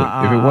them to do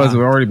it. If it was, it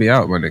would already be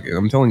out, my nigga.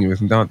 I'm telling you,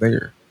 it's not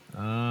there.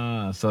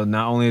 So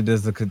not only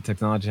does the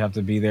technology have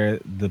to be there,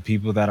 the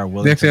people that are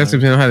willing. They actually have to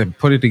know how to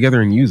put it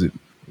together and use it.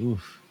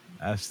 Oof.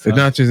 That's But tough.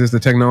 not just as the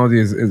technology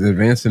is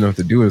advanced enough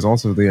to do it, it's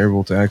also they're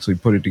able to actually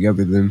put it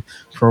together, then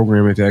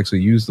program it to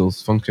actually use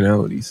those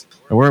functionalities.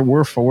 And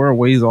we're a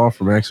ways off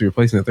from actually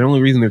replacing it. The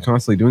only reason they're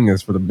constantly doing this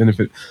is for the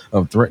benefit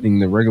of threatening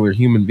the regular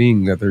human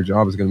being that their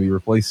job is going to be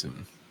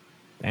replacing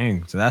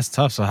Dang, so that's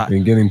tough. So,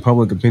 and getting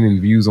public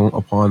opinion views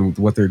upon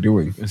what they're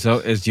doing. so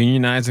is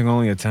unionizing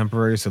only a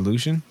temporary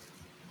solution?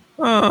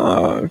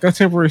 Got a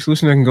temporary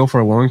solution that can go for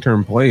a long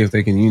term play if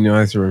they can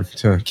unionize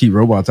to keep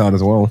robots out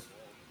as well.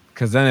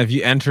 Because then, if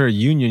you enter a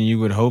union, you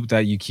would hope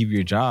that you keep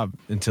your job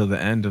until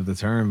the end of the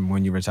term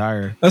when you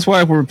retire. That's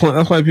why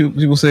that's why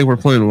people say we're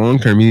playing long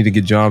term. You need to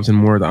get jobs in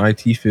more of the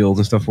IT fields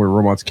and stuff where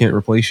robots can't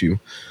replace you.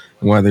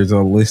 And why there's a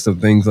list of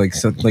things like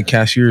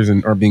cashiers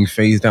and are being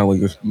phased out,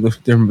 like there's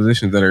different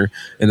positions that are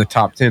in the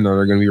top 10 that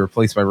are going to be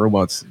replaced by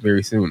robots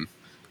very soon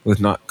with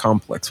not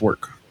complex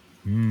work.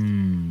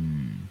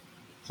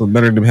 So it's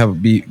better to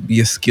be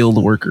a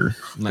skilled worker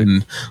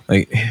and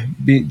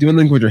be doing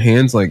things with your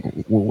hands, like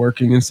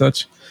working and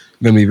such.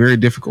 Going to be very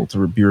difficult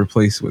to be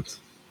replaced with.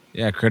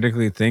 Yeah,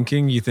 critically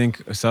thinking. You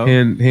think so?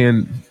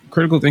 Hand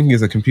critical thinking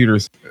is a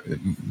computer's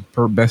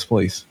best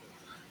place.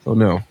 So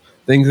no,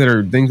 things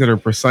that are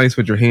precise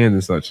with your hands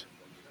and such.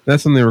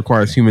 That's something that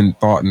requires human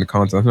thought and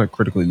concept. That's not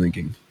critically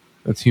thinking.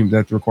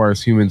 That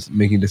requires humans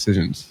making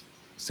decisions.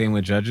 Same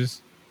with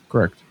judges,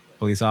 Correct.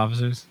 police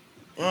officers.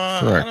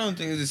 I Correct. don't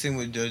think it's the same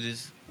with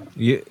judges.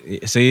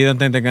 So you don't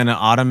think they're gonna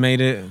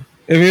automate it?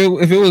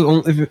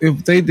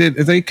 If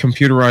they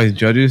computerized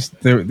judges,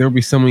 there'll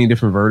be so many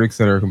different verdicts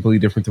that are completely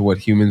different to what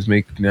humans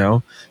make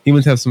now.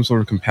 Humans have some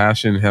sort of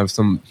compassion, have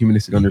some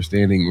humanistic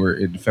understanding where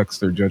it affects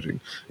their judging.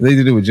 If they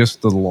did it with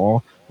just the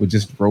law, with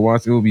just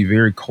robots, it would be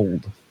very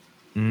cold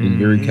and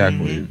very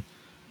calculated.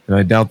 And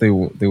I doubt they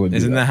would.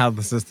 Isn't that how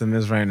the system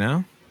is right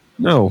now?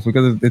 No,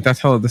 because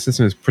that's how the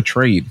system is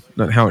portrayed,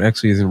 not how it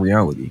actually is in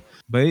reality.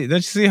 But don't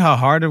you see how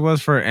hard it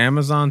was for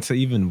Amazon to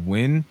even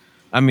win?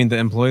 I mean, the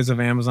employees of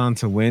Amazon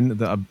to win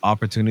the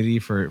opportunity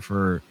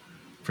for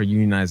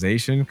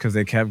unionization because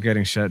they kept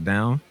getting shut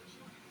down.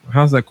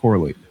 How's that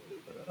correlate?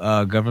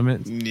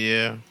 Government.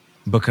 Yeah.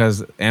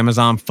 Because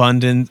Amazon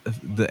funds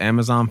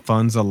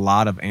a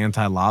lot of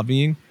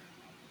anti-lobbying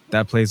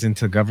that plays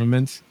into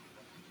government,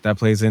 that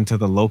plays into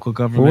the local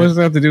But what government. does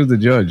that have to do with the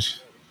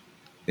judge?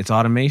 It's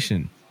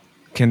automation.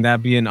 Can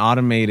that be an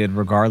automated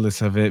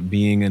regardless of it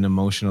being an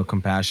emotional,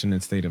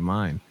 compassionate state of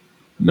mind?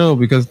 No,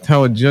 because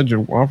how a judge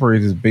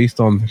operates is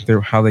based on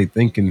how they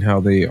think and how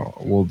they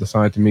will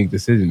decide to make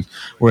decisions.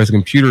 Whereas a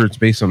computer, it's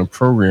based on a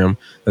program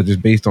that is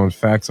based on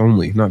facts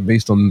only, not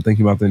based on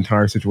thinking about the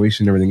entire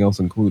situation and everything else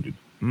included.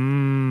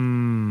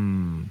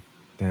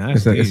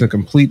 It's a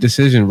complete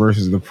decision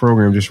versus the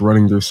program just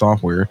running their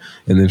software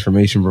and the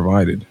information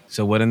provided.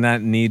 So wouldn't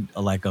that need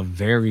a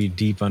very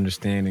deep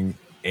understanding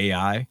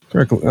AI?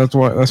 Correct.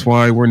 That's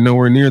why we're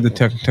nowhere near the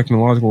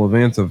technological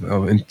advance of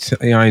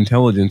AI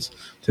intelligence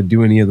to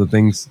do any of the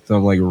things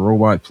of like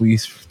robot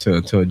police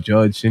to a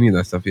judge, any of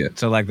that stuff yet.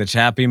 So like the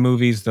Chappie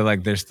movies,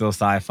 they're still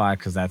sci-fi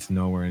because that's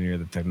nowhere near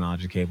the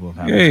technology capable of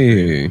having.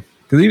 Yeah.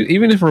 Because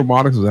even if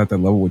robotics was at that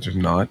level, which is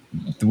not,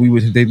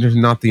 there's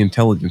not the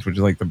intelligence, which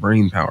is like the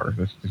brain power.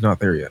 It's not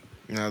there yet.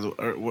 Now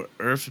the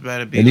Earth's about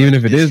to be. And even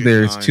if it is District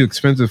there, it's 9. too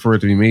expensive for it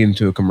to be made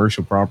into a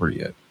commercial property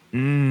yet.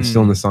 It's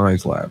still in the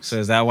science labs. So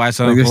is that why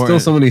so there's important? still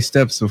so many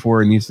steps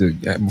before it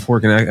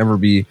can ever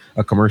be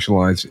a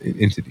commercialized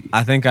entity.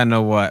 I think I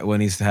know what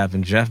needs to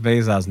happen. Jeff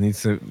Bezos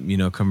needs to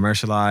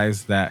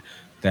commercialize that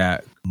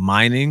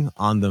mining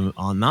not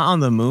on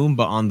the moon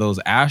but on those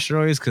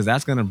asteroids, because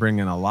that's going to bring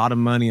in a lot of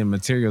money and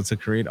material to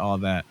create all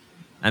that,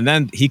 and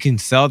then he can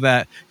sell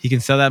that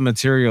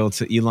material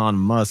to Elon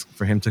Musk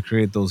for him to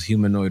create those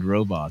humanoid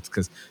robots,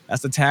 because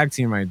that's the tag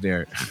team right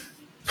there.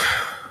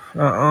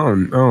 I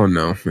don't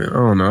know, man. I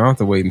don't know. I'll have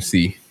to wait and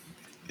see.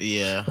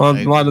 Yeah. A I lot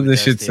agree of with this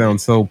that shit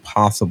statement. sounds so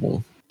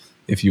possible,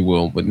 if you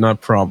will, but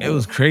not probable. It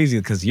was crazy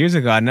because years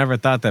ago I never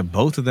thought that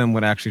both of them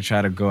would actually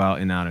try to go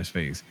out in outer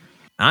space.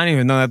 I didn't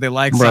even know that they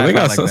like Bro, they sci-fi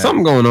got like that.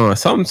 something going on.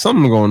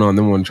 Something going on.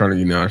 They want to try to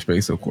get in outer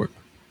space so quick.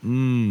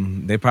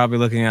 They probably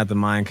looking at the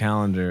Mayan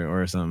calendar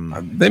or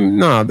something.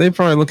 They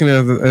probably looking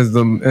at it as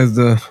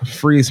the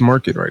freest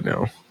market right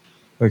now.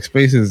 Like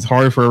space is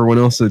hard for everyone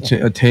else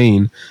to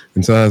attain,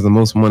 and so it has the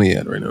most money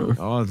at right now.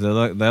 Oh,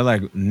 they're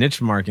like niche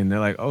marketing.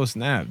 They're like, oh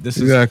snap, this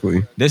is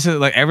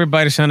like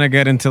everybody's trying to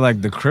get into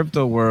like the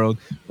crypto world,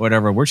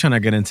 whatever. We're trying to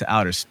get into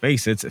outer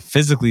space. It's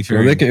physically If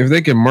very.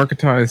 they can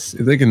marketize,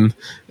 if they can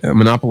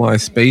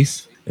monopolize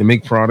space and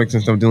make products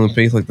and stuff dealing with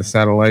space, like the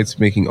satellites,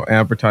 making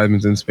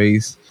advertisements in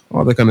space,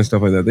 all that kind of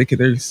stuff like that.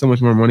 There's so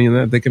much more money in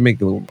that. They can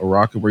make a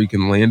rocket where you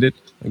can land it,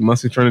 like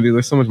Musk is trying to do.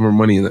 There's so much more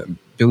money in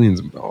that,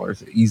 billions of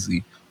dollars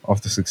easily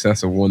off the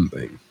success of one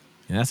thing.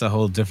 And that's a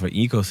whole different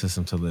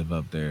ecosystem to live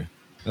up there.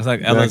 That's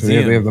like Exactly.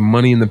 LSD They have the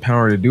money and the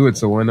power to do it,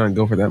 so why not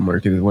go for that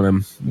market? Is when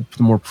I'm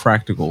more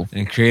practical.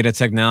 and create a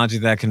technology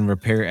that can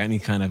repair any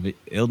kind of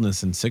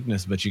illness and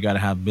sickness. But you got to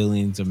have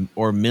billions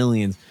or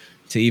millions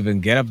to even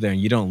get up there.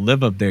 And you don't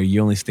live up there.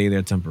 You only stay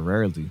there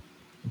temporarily.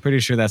 I'm pretty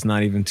sure that's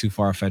not even too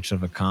far-fetched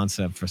of a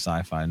concept for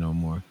sci-fi no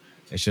more.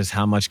 It's just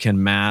how much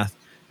can math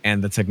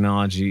and the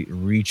technology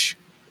reach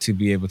to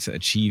be able to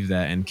achieve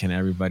that, and can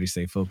everybody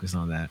stay focused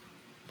on that?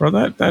 Bro,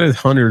 that is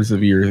hundreds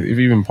of years, if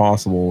even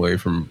possible, away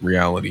from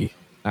reality.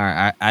 All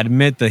right, I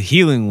admit the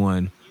healing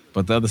one,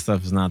 but the other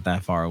stuff is not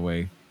that far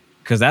away.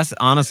 Because that's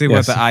honestly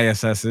what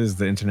Yes. the ISS is,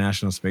 the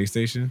International Space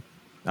Station,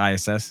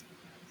 ISS.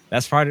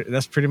 That's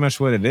pretty much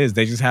what it is.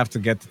 They just have to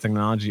get the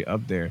technology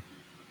up there.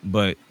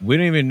 But we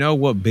don't even know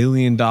what $1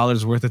 billion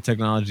worth of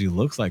technology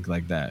looks like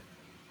that.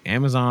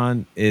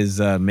 Amazon is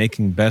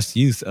making best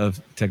use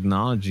of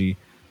technology,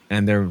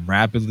 and they're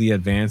rapidly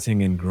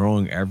advancing and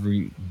growing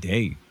every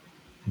day.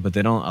 But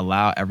they don't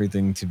allow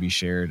everything to be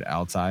shared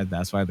outside.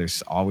 That's why they're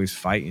always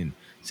fighting.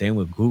 Same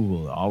with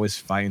Google, always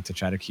fighting to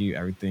try to keep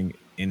everything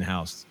in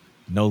house.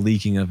 No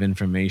leaking of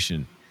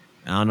information.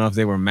 I don't know if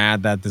they were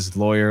mad that this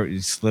lawyer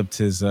slipped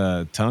his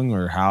tongue,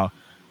 or how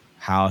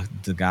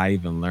the guy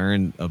even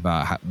learned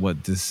about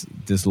what this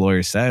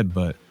lawyer said,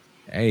 but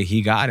hey,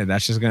 he got it.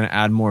 That's just going to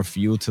add more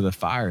fuel to the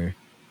fire.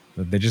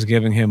 They're just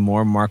giving him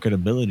more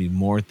marketability,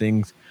 more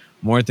things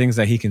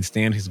that he can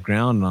stand his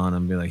ground on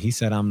and be like, he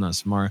said I'm not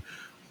smart.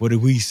 What do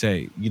we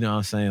say? You know what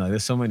I'm saying? Like,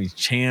 there's so many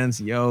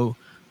chants, yo.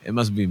 It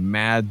must be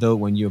mad though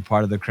when you're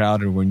part of the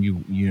crowd, or when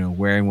you know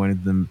wearing one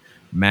of them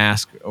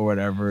masks or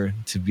whatever,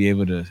 to be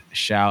able to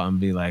shout and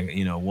be like,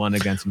 one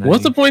against many.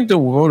 What's the point to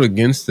vote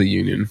against the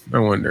union? I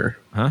wonder.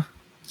 Huh?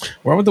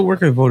 Why would the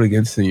worker vote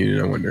against the union?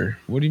 I wonder.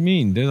 What do you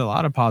mean? There's a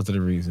lot of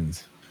positive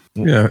reasons.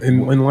 Yeah,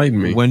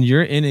 enlighten me. When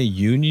you're in a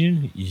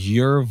union,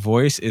 your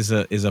voice is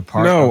a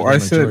part No, of the I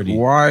majority. said,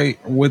 why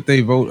would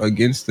they vote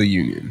against the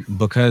union?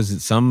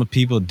 Because some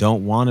people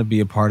don't want to be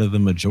a part of the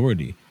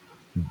majority.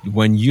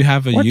 When you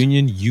have a What?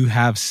 union, you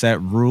have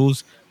set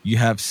rules, you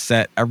have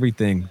set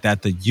everything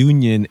that the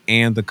union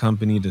and the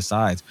company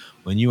decides.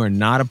 When you are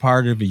not a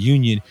part of a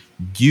union,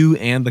 you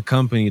and the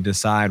company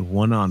decide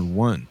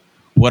one-on-one.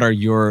 What are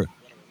your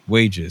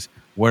wages?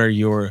 What are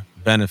your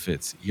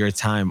benefits? Your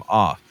time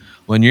off?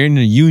 When you're in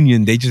a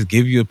union, they just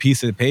give you a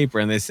piece of paper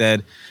and they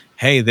said,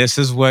 hey, this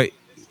is what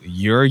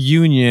your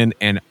union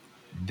and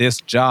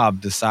this job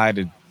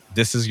decided.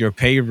 This is your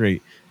pay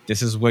rate.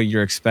 This is what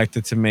you're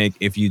expected to make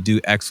if you do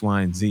X,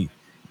 Y, and Z.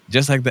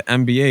 Just like the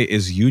NBA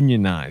is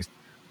unionized.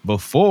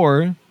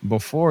 Before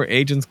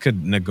agents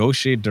could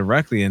negotiate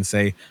directly and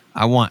say,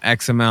 I want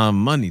X amount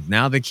of money.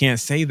 Now they can't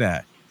say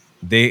that.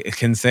 They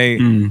can say,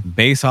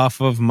 based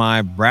off of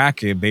my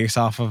bracket, based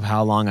off of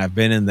how long I've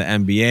been in the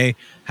NBA,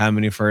 how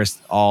many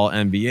first all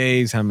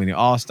NBAs, how many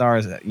all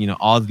stars,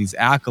 all these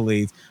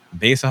accolades,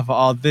 based off of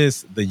all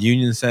this, the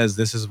union says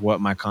this is what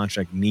my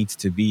contract needs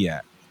to be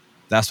at.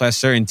 That's why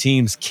certain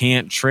teams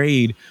can't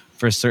trade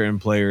for certain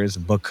players,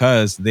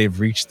 because they've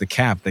reached the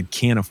cap. They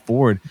can't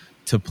afford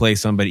to play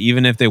somebody,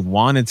 even if they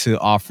wanted to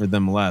offer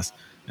them less.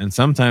 And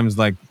sometimes,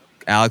 like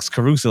Alex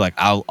Caruso, like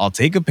I'll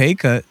take a pay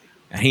cut,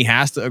 and he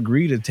has to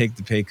agree to take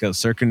the pay cut,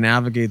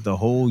 circumnavigate the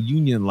whole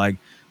union.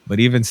 But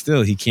even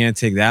still, he can't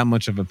take that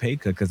much of a pay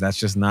cut because that's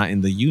just not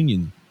in the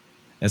union.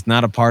 That's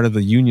not a part of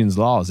the union's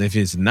laws. If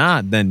it's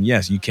not, then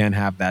yes, you can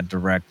have that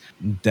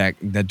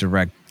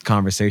direct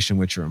conversation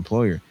with your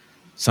employer.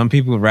 Some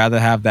people would rather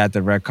have that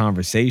direct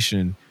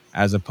conversation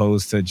as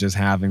opposed to just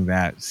having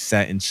that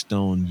set in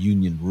stone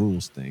union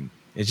rules thing.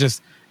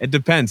 It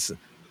depends.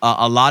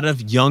 A lot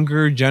of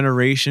younger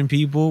generation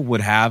people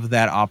would have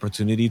that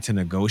opportunity to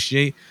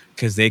negotiate,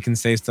 because they can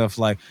say stuff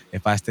like,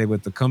 if I stay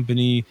with the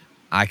company,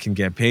 I can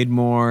get paid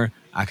more.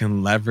 I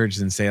can leverage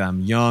and say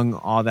I'm young,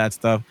 all that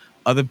stuff.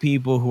 Other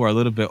people who are a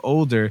little bit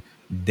older,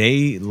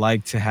 they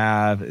like to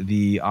have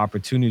the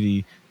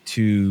opportunity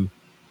to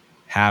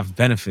have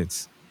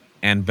benefits.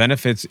 And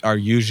benefits are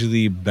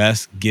usually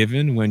best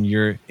given when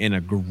you're in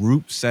a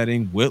group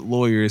setting with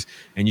lawyers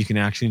and you can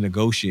actually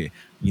negotiate,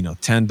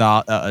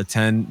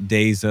 10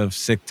 days of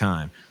sick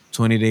time,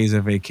 20 days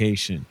of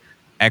vacation,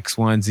 X,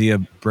 Y, and Z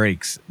of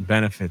breaks,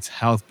 benefits,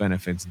 health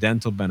benefits,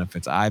 dental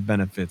benefits, eye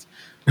benefits.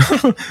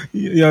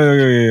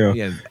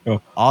 Yeah.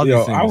 All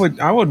these things.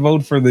 I would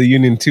vote for the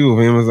union too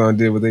if Amazon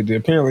did what they did.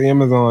 Apparently,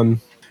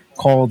 Amazon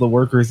called the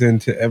workers in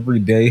to every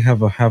day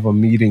have a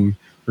meeting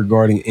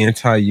regarding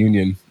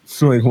anti-union,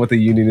 like what the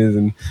union is,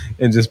 and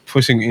just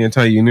pushing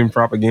anti-union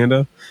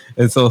propaganda.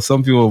 And so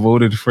some people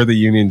voted for the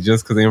union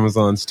just because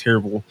Amazon's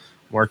terrible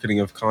marketing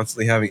of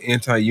constantly having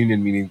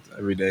anti-union meetings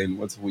every day and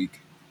once a week.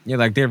 Yeah,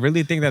 like they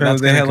really think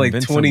that's they had like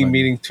 20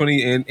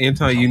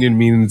 anti-union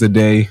meetings a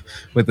day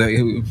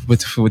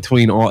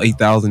between all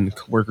 8,000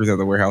 workers at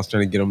the warehouse,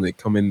 trying to get them to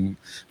come in,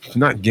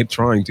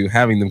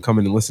 having them come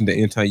in and listen to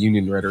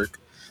anti-union rhetoric.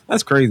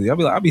 That's crazy.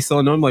 I'll be so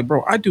annoyed. I'm like,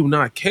 bro, I do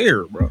not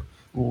care, bro.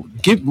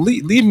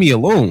 Leave me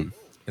alone.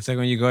 It's like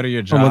when you go to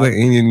your job.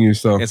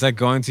 It's like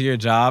going to your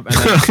job. And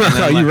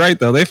then you're right,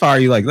 though. They fire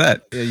you like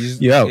that.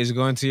 Yeah, you're just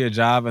going to your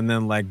job, and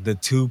then like the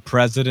two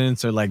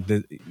presidents or like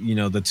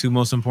the two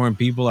most important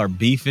people are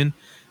beefing,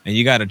 and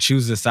you got to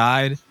choose a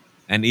side,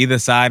 and either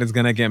side is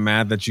gonna get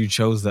mad that you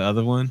chose the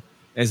other one.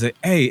 It's like,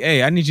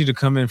 hey, I need you to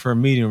come in for a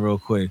meeting real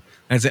quick.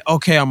 And I say,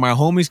 okay, are my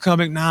homies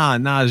coming? Nah,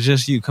 it's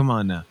just you. Come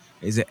on now.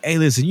 They say, hey,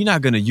 listen, you're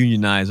not gonna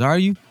unionize, are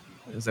you?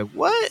 It's like,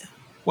 what?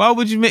 Why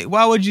would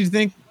you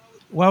think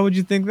Why would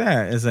you think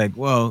that? It's like,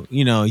 well,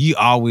 you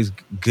always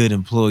good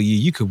employee.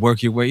 You could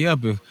work your way up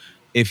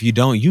if you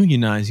don't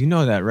unionize. You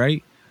know that,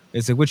 right?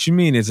 It's like, what you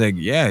mean? It's like,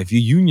 yeah, if you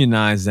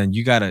unionize, then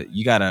you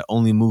gotta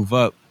only move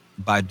up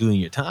by doing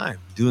your time,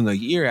 doing a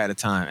year at a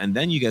time, and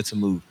then you get to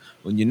move.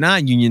 When you're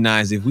not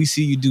unionized, if we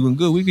see you doing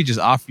good, we could just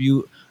offer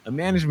you a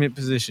management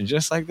position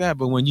just like that.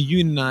 But when you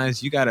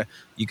unionize, you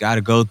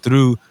gotta go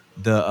through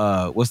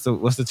the what's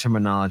the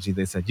terminology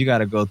they said? You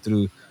gotta go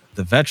through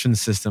the veteran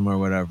system or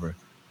whatever.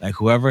 Like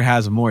whoever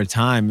has more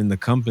time in the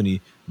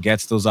company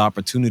gets those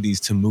opportunities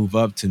to move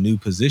up to new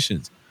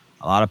positions.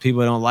 A lot of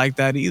people don't like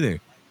that either.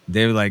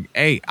 They're like,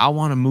 "Hey, I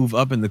want to move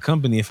up in the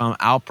company if I'm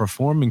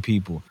outperforming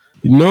people."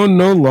 No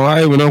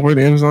lie. When I worked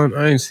at Amazon,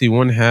 I didn't see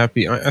one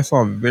happy. I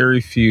saw very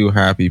few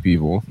happy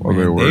people while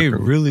they were Man, they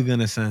working. really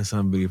gonna send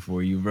somebody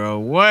for you, bro.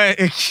 What?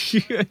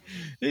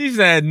 He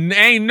said,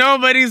 "Ain't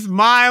nobody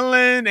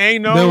smiling.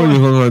 Ain't no They were,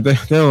 one."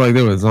 they were like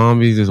they were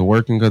zombies just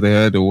working because they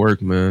had to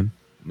work, man.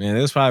 Man,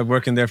 they was probably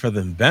working there for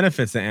the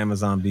benefits that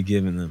Amazon be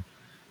giving them.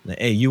 Like,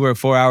 hey, you work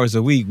 4 hours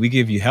a week. We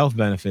give you health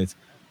benefits.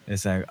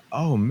 It's like,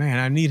 oh man,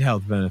 I need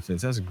health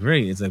benefits. That's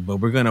great. It's like, but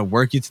we're gonna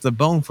work you to the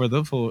bone for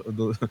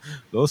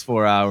those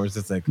 4 hours.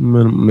 It's like,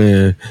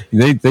 Man,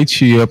 they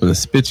chew you up and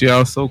spit you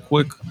out so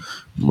quick,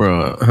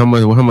 bro. How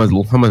much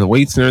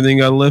weights and everything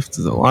got lift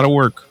is a lot of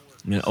work.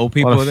 old A lot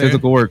people of there.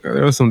 physical work.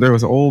 There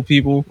was old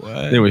people.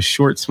 What? There was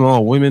short,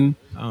 small women.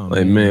 Oh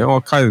Like man, all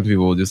kinds of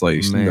people just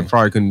like Man. that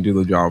probably couldn't do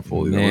the job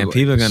fully. Man, Like,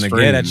 people are gonna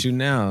get at strained. you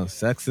now.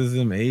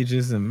 Sexism,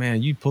 ageism,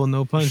 man, you pull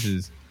no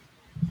punches.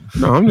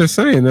 No, I'm just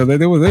saying that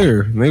they were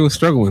there. They were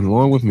struggling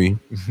along with me,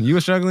 You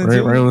were struggling right,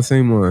 too. right on the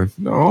same line.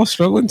 No, I was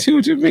struggling too.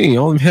 What you mean?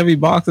 All them heavy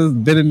boxes,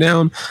 bending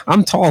down.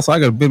 I'm tall, so I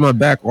got to bend my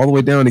back all the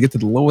way down to get to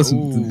the lowest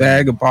Ooh.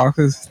 bag of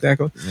boxes.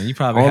 Stack up Man, you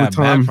probably all the have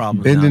time, back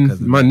problems bending. now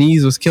 'cause of My that.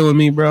 knees was killing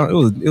me,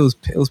 bro. It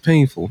was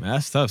painful. Man,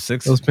 that's tough.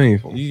 It was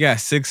painful. You got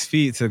 6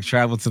 feet to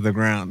travel to the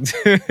ground.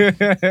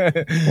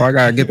 Well, I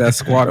gotta get that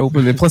squat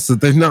open, and plus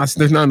there's not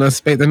enough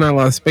space. There's not a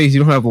lot of space.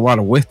 You don't have a lot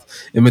of width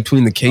in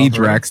between the cage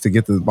for real? racks to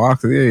get to the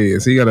boxes. Yeah.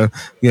 So you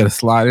gotta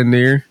slide in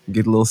there,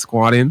 get a little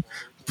squat in,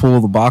 pull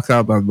the box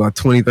out by about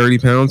 20, 30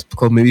 pounds,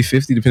 maybe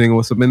 50, depending on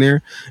what's up in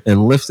there,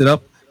 and lift it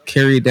up,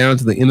 carry it down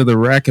to the end of the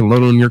rack, and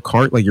load it on your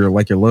cart like you're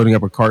loading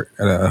up a cart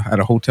at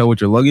a hotel with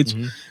your luggage,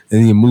 Mhm. and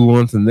then you move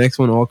on to the next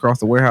one all across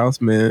the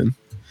warehouse, man.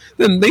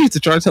 Then they used to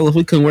try to tell us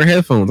we couldn't wear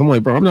headphones. I'm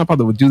like, bro, I'm not about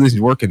to do this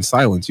work in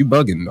silence. You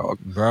bugging, dog.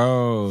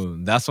 Bro,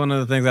 that's one of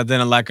the things I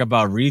didn't like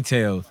about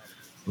retail.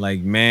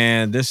 Like,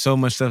 man, there's so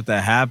much stuff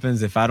that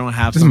happens if I don't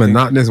have Just something.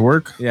 monotonous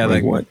work. Yeah, like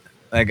like what?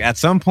 like at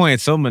some point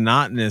it's so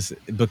monotonous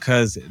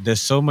because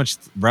there's so much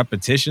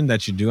repetition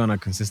that you do on a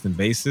consistent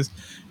basis.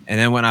 And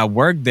then when I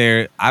worked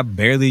there, I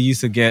barely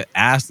used to get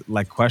asked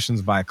like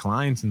questions by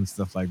clients and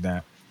stuff like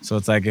that. So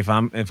it's like if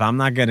I'm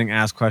not getting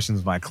asked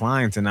questions by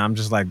clients and I'm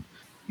just like,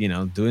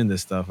 doing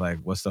this stuff, like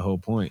what's the whole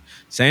point?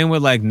 Same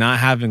with like not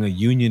having a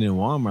union in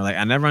Walmart. Like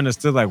I never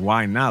understood like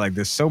why not? Like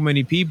there's so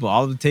many people.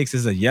 All it takes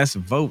is a yes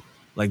vote.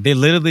 Like they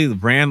literally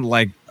ran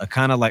like a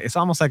kind of like it's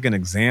almost like an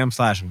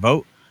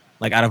exam/vote.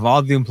 Like out of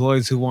all the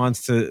employees who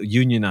wants to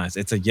unionize,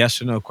 it's a yes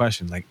or no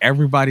question. Like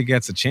everybody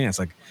gets a chance.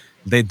 Like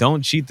they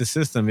don't cheat the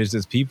system. It's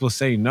just people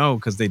say no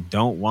because they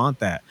don't want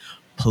that.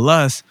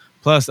 Plus,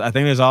 I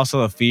think there's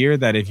also a fear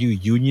that if you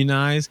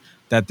unionize,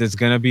 that there's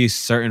gonna be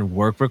certain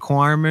work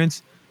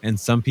requirements, and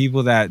some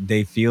people that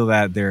they feel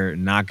that they're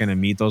not gonna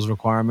meet those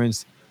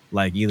requirements,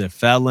 like either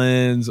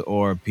felons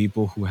or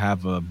people who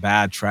have a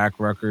bad track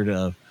record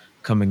of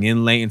coming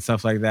in late and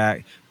stuff like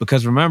that.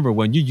 Because remember,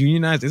 when you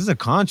unionize, this is a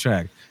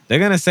contract. They're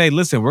gonna say,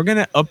 "Listen, we're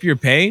gonna up your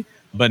pay,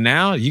 but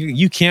now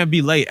you can't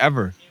be late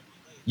ever.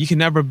 You can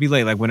never be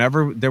late." Like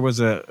whenever there was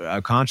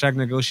a contract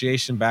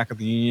negotiation back at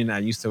the union I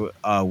used to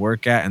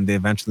work at, and they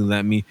eventually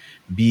let me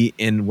be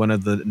in one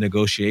of the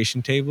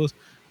negotiation tables,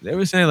 they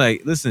were saying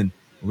like, "Listen,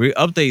 we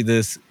update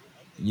this.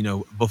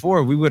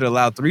 Before we would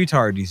allow 3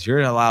 tardies,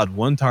 you're allowed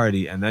 1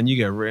 tardy, and then you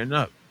get written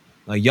up.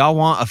 Like y'all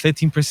want a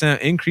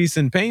 15% increase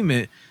in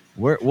payment,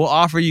 we'll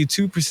offer you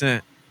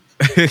 2%."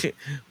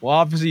 We'll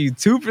offer you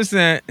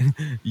 2%.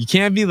 You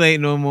can't be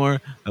late no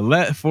more.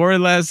 4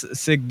 less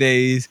sick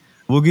days.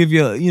 We'll give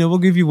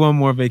you one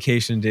more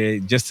vacation day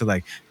just to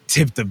like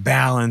tip the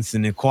balance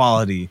and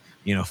equality.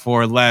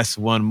 4 less,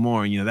 1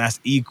 more. That's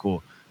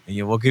equal.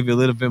 And we'll give you a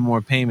little bit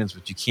more payments,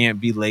 but you can't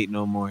be late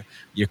no more.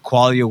 Your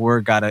quality of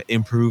work gotta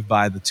improve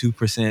by the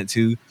 2%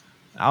 too.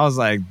 I was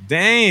like,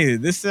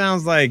 dang, this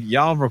sounds like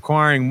y'all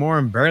requiring more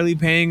and barely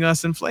paying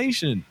us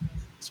inflation.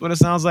 That's what it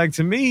sounds like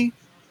to me.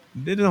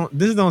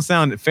 This don't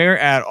sound fair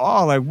at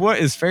all. Like, what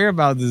is fair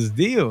about this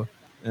deal?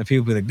 And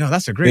people be like, no,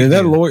 that's a great Is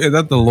that deal. is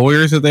that the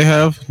lawyers that they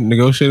have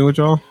negotiating with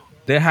y'all?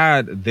 They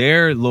had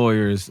their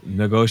lawyers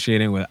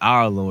negotiating with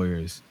our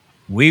lawyers.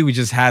 We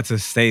just had to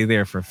stay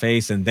there for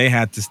face, and they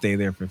had to stay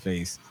there for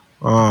face.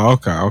 Oh,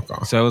 okay.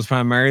 So it was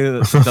primarily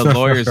the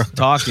lawyers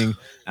talking,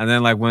 and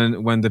then like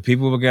when the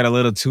people would get a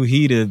little too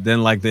heated,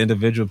 then like the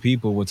individual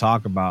people would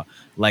talk about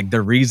like the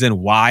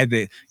reason why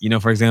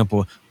for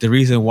example, the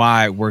reason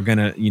why we're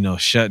gonna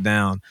shut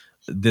down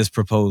this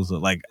proposal.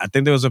 Like, I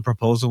think there was a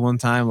proposal one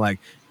time, like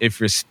if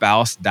your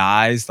spouse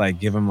dies, like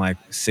give them like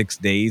 6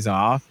 days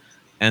off,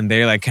 and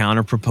they like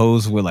counter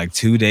propose with like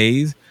 2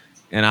 days.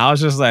 And I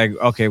was just like,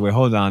 okay, wait,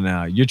 hold on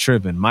now. You're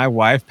tripping. My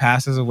wife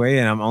passes away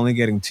and I'm only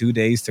getting 2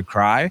 days to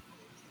cry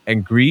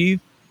and grieve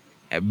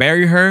and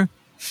bury her,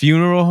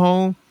 funeral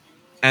home,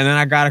 and then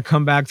I gotta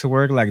come back to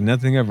work like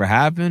nothing ever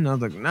happened. I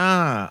was like,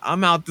 nah,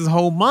 I'm out this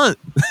whole month.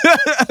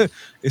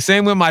 The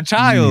same with my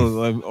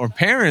child or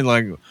parent.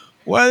 Like,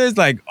 what is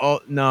like, oh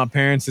no,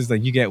 parents is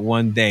like you get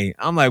 1 day.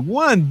 I'm like,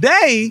 1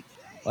 day?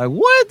 Like,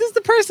 what? This is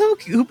the person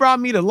who brought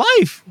me to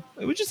life.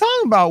 Like, we're just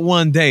talking about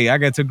 1 day I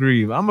get to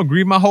grieve. I'm gonna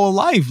grieve my whole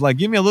life. Like,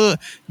 give me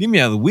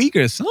a week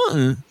or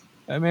something.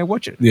 I mean,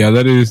 Yeah,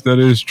 that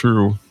is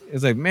true.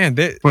 It's like, man,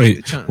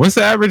 wait, what's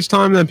the average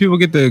time that people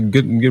get to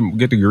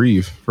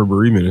grieve for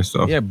bereavement and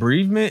stuff? Yeah,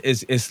 bereavement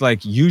it's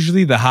like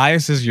usually the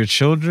highest is your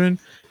children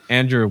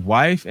and your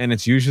wife, and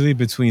it's usually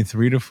between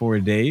 3 to 4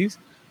 days.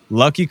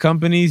 Lucky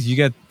companies, you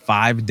get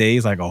 5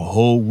 days, like a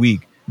whole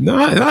week. No,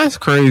 that's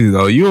crazy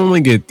though. You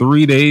only get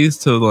 3 days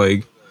to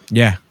like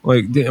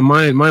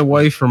my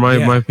wife or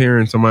my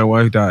parents or my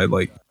wife died.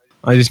 Like,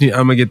 I'm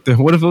gonna get the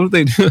what if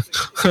they do?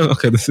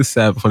 Okay, this is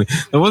sad but funny.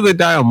 And what if they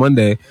die on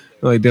Monday?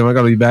 Like, damn, I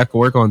gotta be back to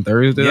work on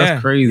Thursday. Yeah,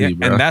 that's crazy,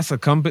 bro. And that's a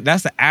company.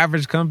 That's the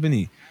average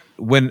company.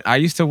 When I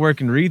used to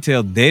work in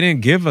retail, they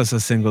didn't give us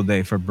a single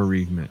day for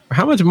bereavement.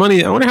 How much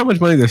money? I wonder how much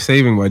money they're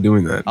saving by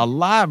doing that. A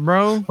lot,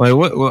 bro. Like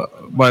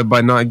what?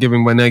 By not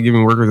giving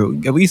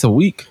workers at least a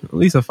week, at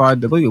least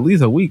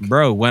a week,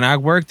 bro. When I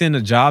worked in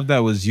a job that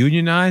was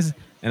unionized,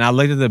 and I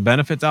looked at the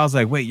benefits, I was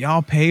like, wait,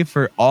 y'all pay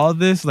for all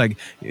this? Like,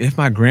 if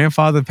my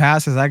grandfather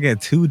passes, I get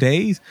 2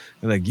 days?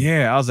 They're like,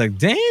 yeah. I was like,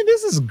 damn,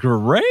 this is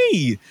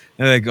great.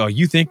 And they're like, oh,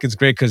 you think it's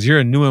great because you're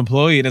a new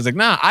employee? And it's like,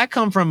 nah, I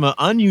come from an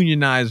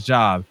ununionized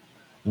job.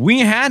 We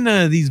ain't had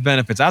none of these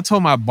benefits. I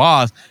told my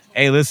boss,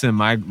 hey, listen,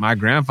 my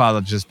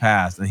grandfather just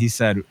passed. And he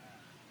said,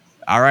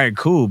 all right,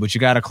 cool, but you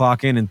got to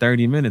clock in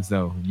 30 minutes,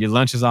 though. Your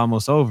lunch is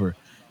almost over.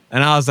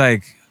 And I was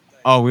like,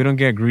 oh, we don't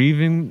get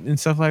grieving and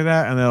stuff like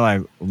that? And they're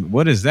like,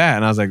 what is that?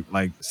 And I was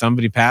like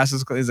somebody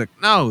passes? He's like,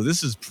 no,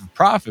 this is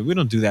profit. We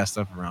don't do that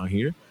stuff around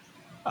here.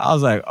 I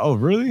was like, oh,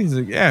 really? He's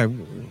like, yeah,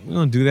 we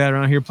don't do that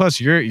around here. Plus,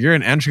 you're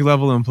an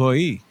entry-level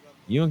employee.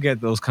 You don't get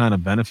those kind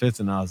of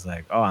benefits. And I was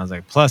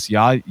like, plus,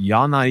 y'all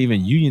not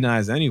even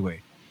unionized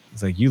anyway.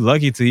 It's like, you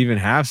lucky to even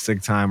have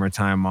sick time or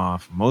time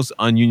off. Most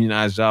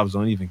ununionized jobs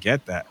don't even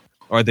get that.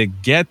 Or they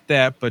get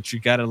that, but you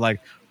got to like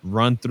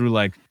run through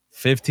like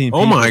 15 people.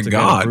 Oh my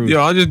God.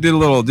 Yo, I just did a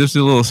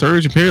little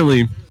search.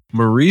 Apparently,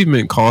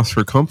 bereavement costs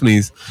for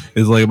companies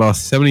is like about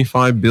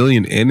 75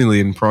 billion annually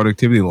in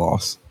productivity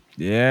loss.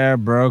 Yeah,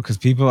 bro, because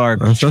people are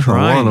that's a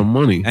lot of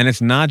money. And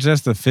it's not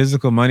just the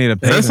physical money to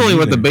pay. And that's only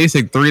what the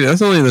basic 3.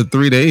 That's only the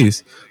 3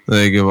 days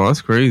they give. Well,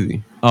 that's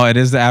crazy. Oh, it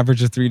is the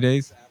average of 3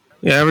 days?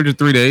 Yeah, average of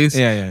 3 days.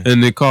 Yeah.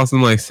 And it costs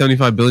them like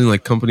 75 billion,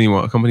 like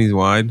companies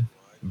wide.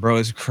 Bro,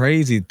 it's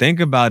crazy. Think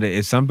about it.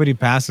 If somebody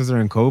passes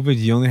during COVID,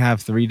 you only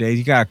have 3 days.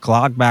 You got to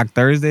clock back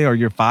Thursday or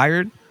you're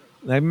fired.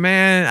 Like,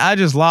 man, I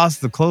just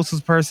lost the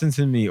closest person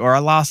to me, or I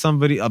lost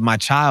somebody of my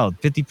child,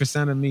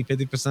 50% of me,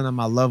 50% of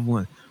my loved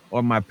one,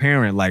 or my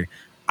parent. Like,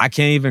 I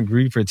can't even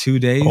grieve for 2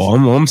 days.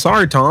 Oh, I'm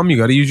sorry, Tom. You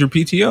got to use your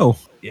PTO.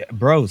 Yeah,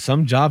 bro,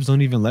 some jobs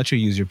don't even let you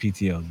use your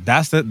PTO.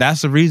 That's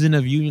the reason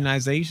of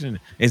unionization,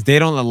 is they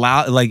don't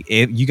allow, like,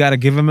 you got to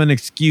give them an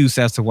excuse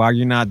as to why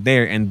you're not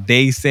there, and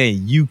they say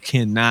you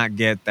cannot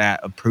get that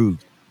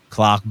approved.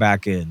 Clock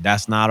back in.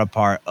 That's not a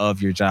part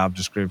of your job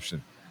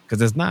description,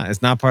 because it's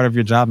not part of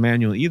your job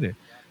manual either.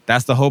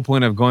 That's the whole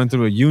point of going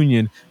through a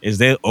union, is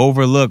they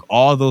overlook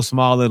all those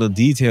small little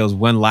details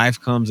when life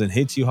comes and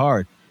hits you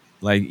hard.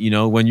 Like, you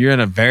know, when you're in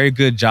a very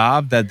good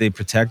job that they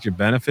protect your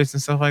benefits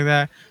and stuff like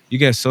that, you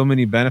get so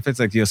many benefits.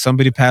 Like, you know,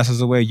 somebody passes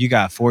away, you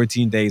got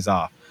 14 days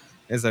off.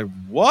 It's like,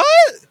 what?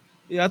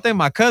 Yeah, I think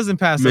my cousin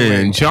passed away.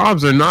 Man,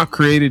 jobs are not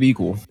created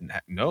equal.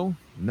 No.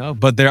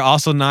 But they're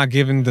also not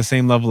giving the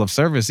same level of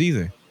service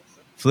either.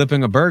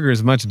 Flipping a burger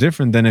is much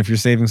different than if you're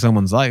saving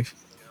someone's life.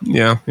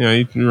 Yeah,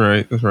 you're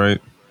right. That's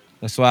right.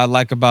 That's what I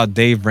like about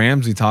Dave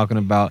Ramsey talking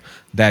about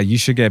that you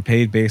should get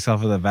paid based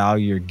off of the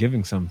value you're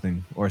giving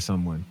something or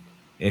someone.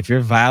 If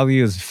your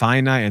value is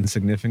finite and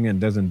significant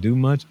and doesn't do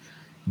much,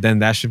 then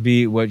that should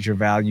be what your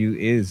value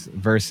is,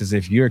 versus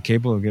if you're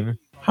capable of giving.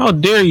 How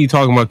dare you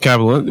talking about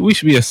capital? We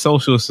should be a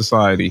socialist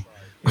society.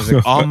 It's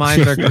like, all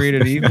minds are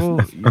created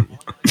equal.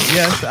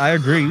 Yes, I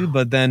agree,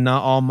 but then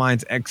not all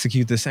minds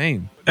execute the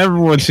same.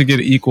 Everyone should get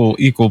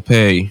equal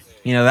pay.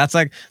 You know, that's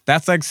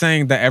like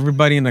saying that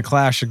everybody in the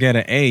class should get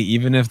an A,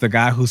 even if the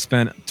guy who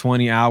spent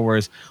 20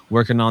 hours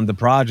working on the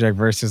project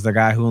versus the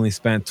guy who only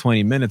spent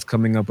 20 minutes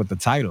coming up with the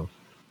title.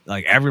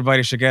 Like,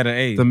 everybody should get an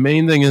A. The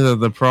main thing is that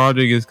the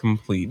project is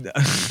complete.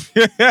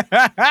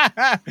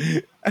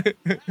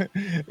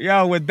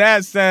 Yo, with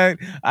that said,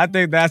 I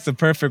think that's the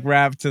perfect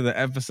wrap to the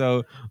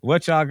episode.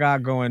 What y'all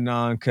got going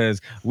on?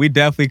 Because we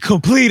definitely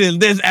completed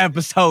this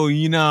episode.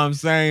 You know what I'm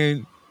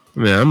saying?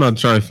 Man, I'm not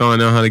trying to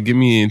find out how to get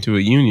me into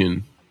a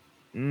union.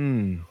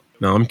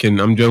 No, I'm kidding.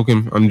 I'm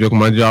joking.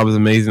 My job is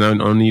amazing. I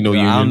don't need no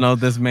union. I don't know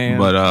this man.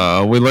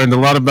 But we learned a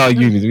lot about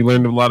unions. We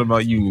learned a lot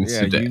about unions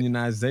today.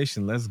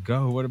 Unionization. Let's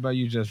go. What about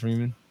you, Jess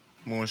Freeman?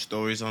 More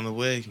stories on the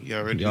way. You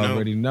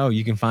already know.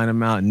 You can find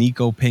them out at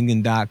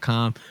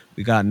NicoPingan.com.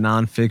 We got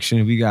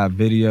nonfiction. We got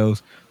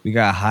videos. We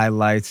got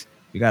highlights.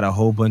 We got a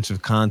whole bunch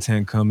of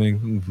content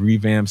coming.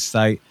 Revamped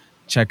site.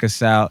 Check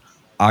us out.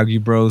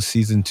 Argue Bros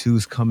Season 2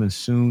 is coming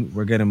soon.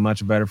 We're getting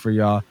much better for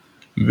y'all.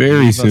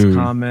 Very soon. Leave us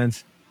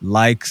comments,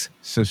 likes,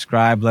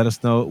 subscribe. Let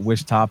us know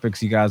which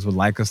topics you guys would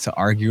like us to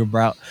argue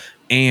about.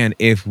 And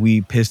if we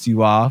pissed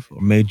you off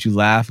or made you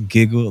laugh,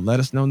 giggle, let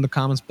us know in the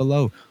comments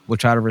below. We'll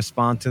try to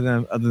respond to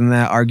them. Other than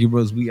that, Argue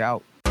Bros, we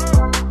out.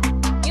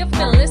 You've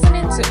been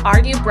listening to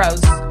Argue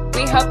Bros.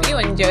 We hope you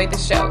enjoyed the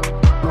show.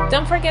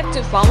 Don't forget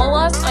to follow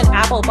us on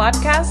Apple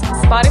Podcasts,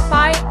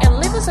 Spotify, and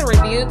leave us a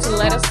review to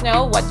let us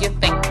know what you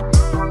think.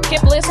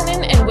 Keep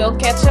listening and we'll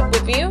catch up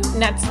with you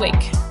next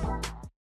week.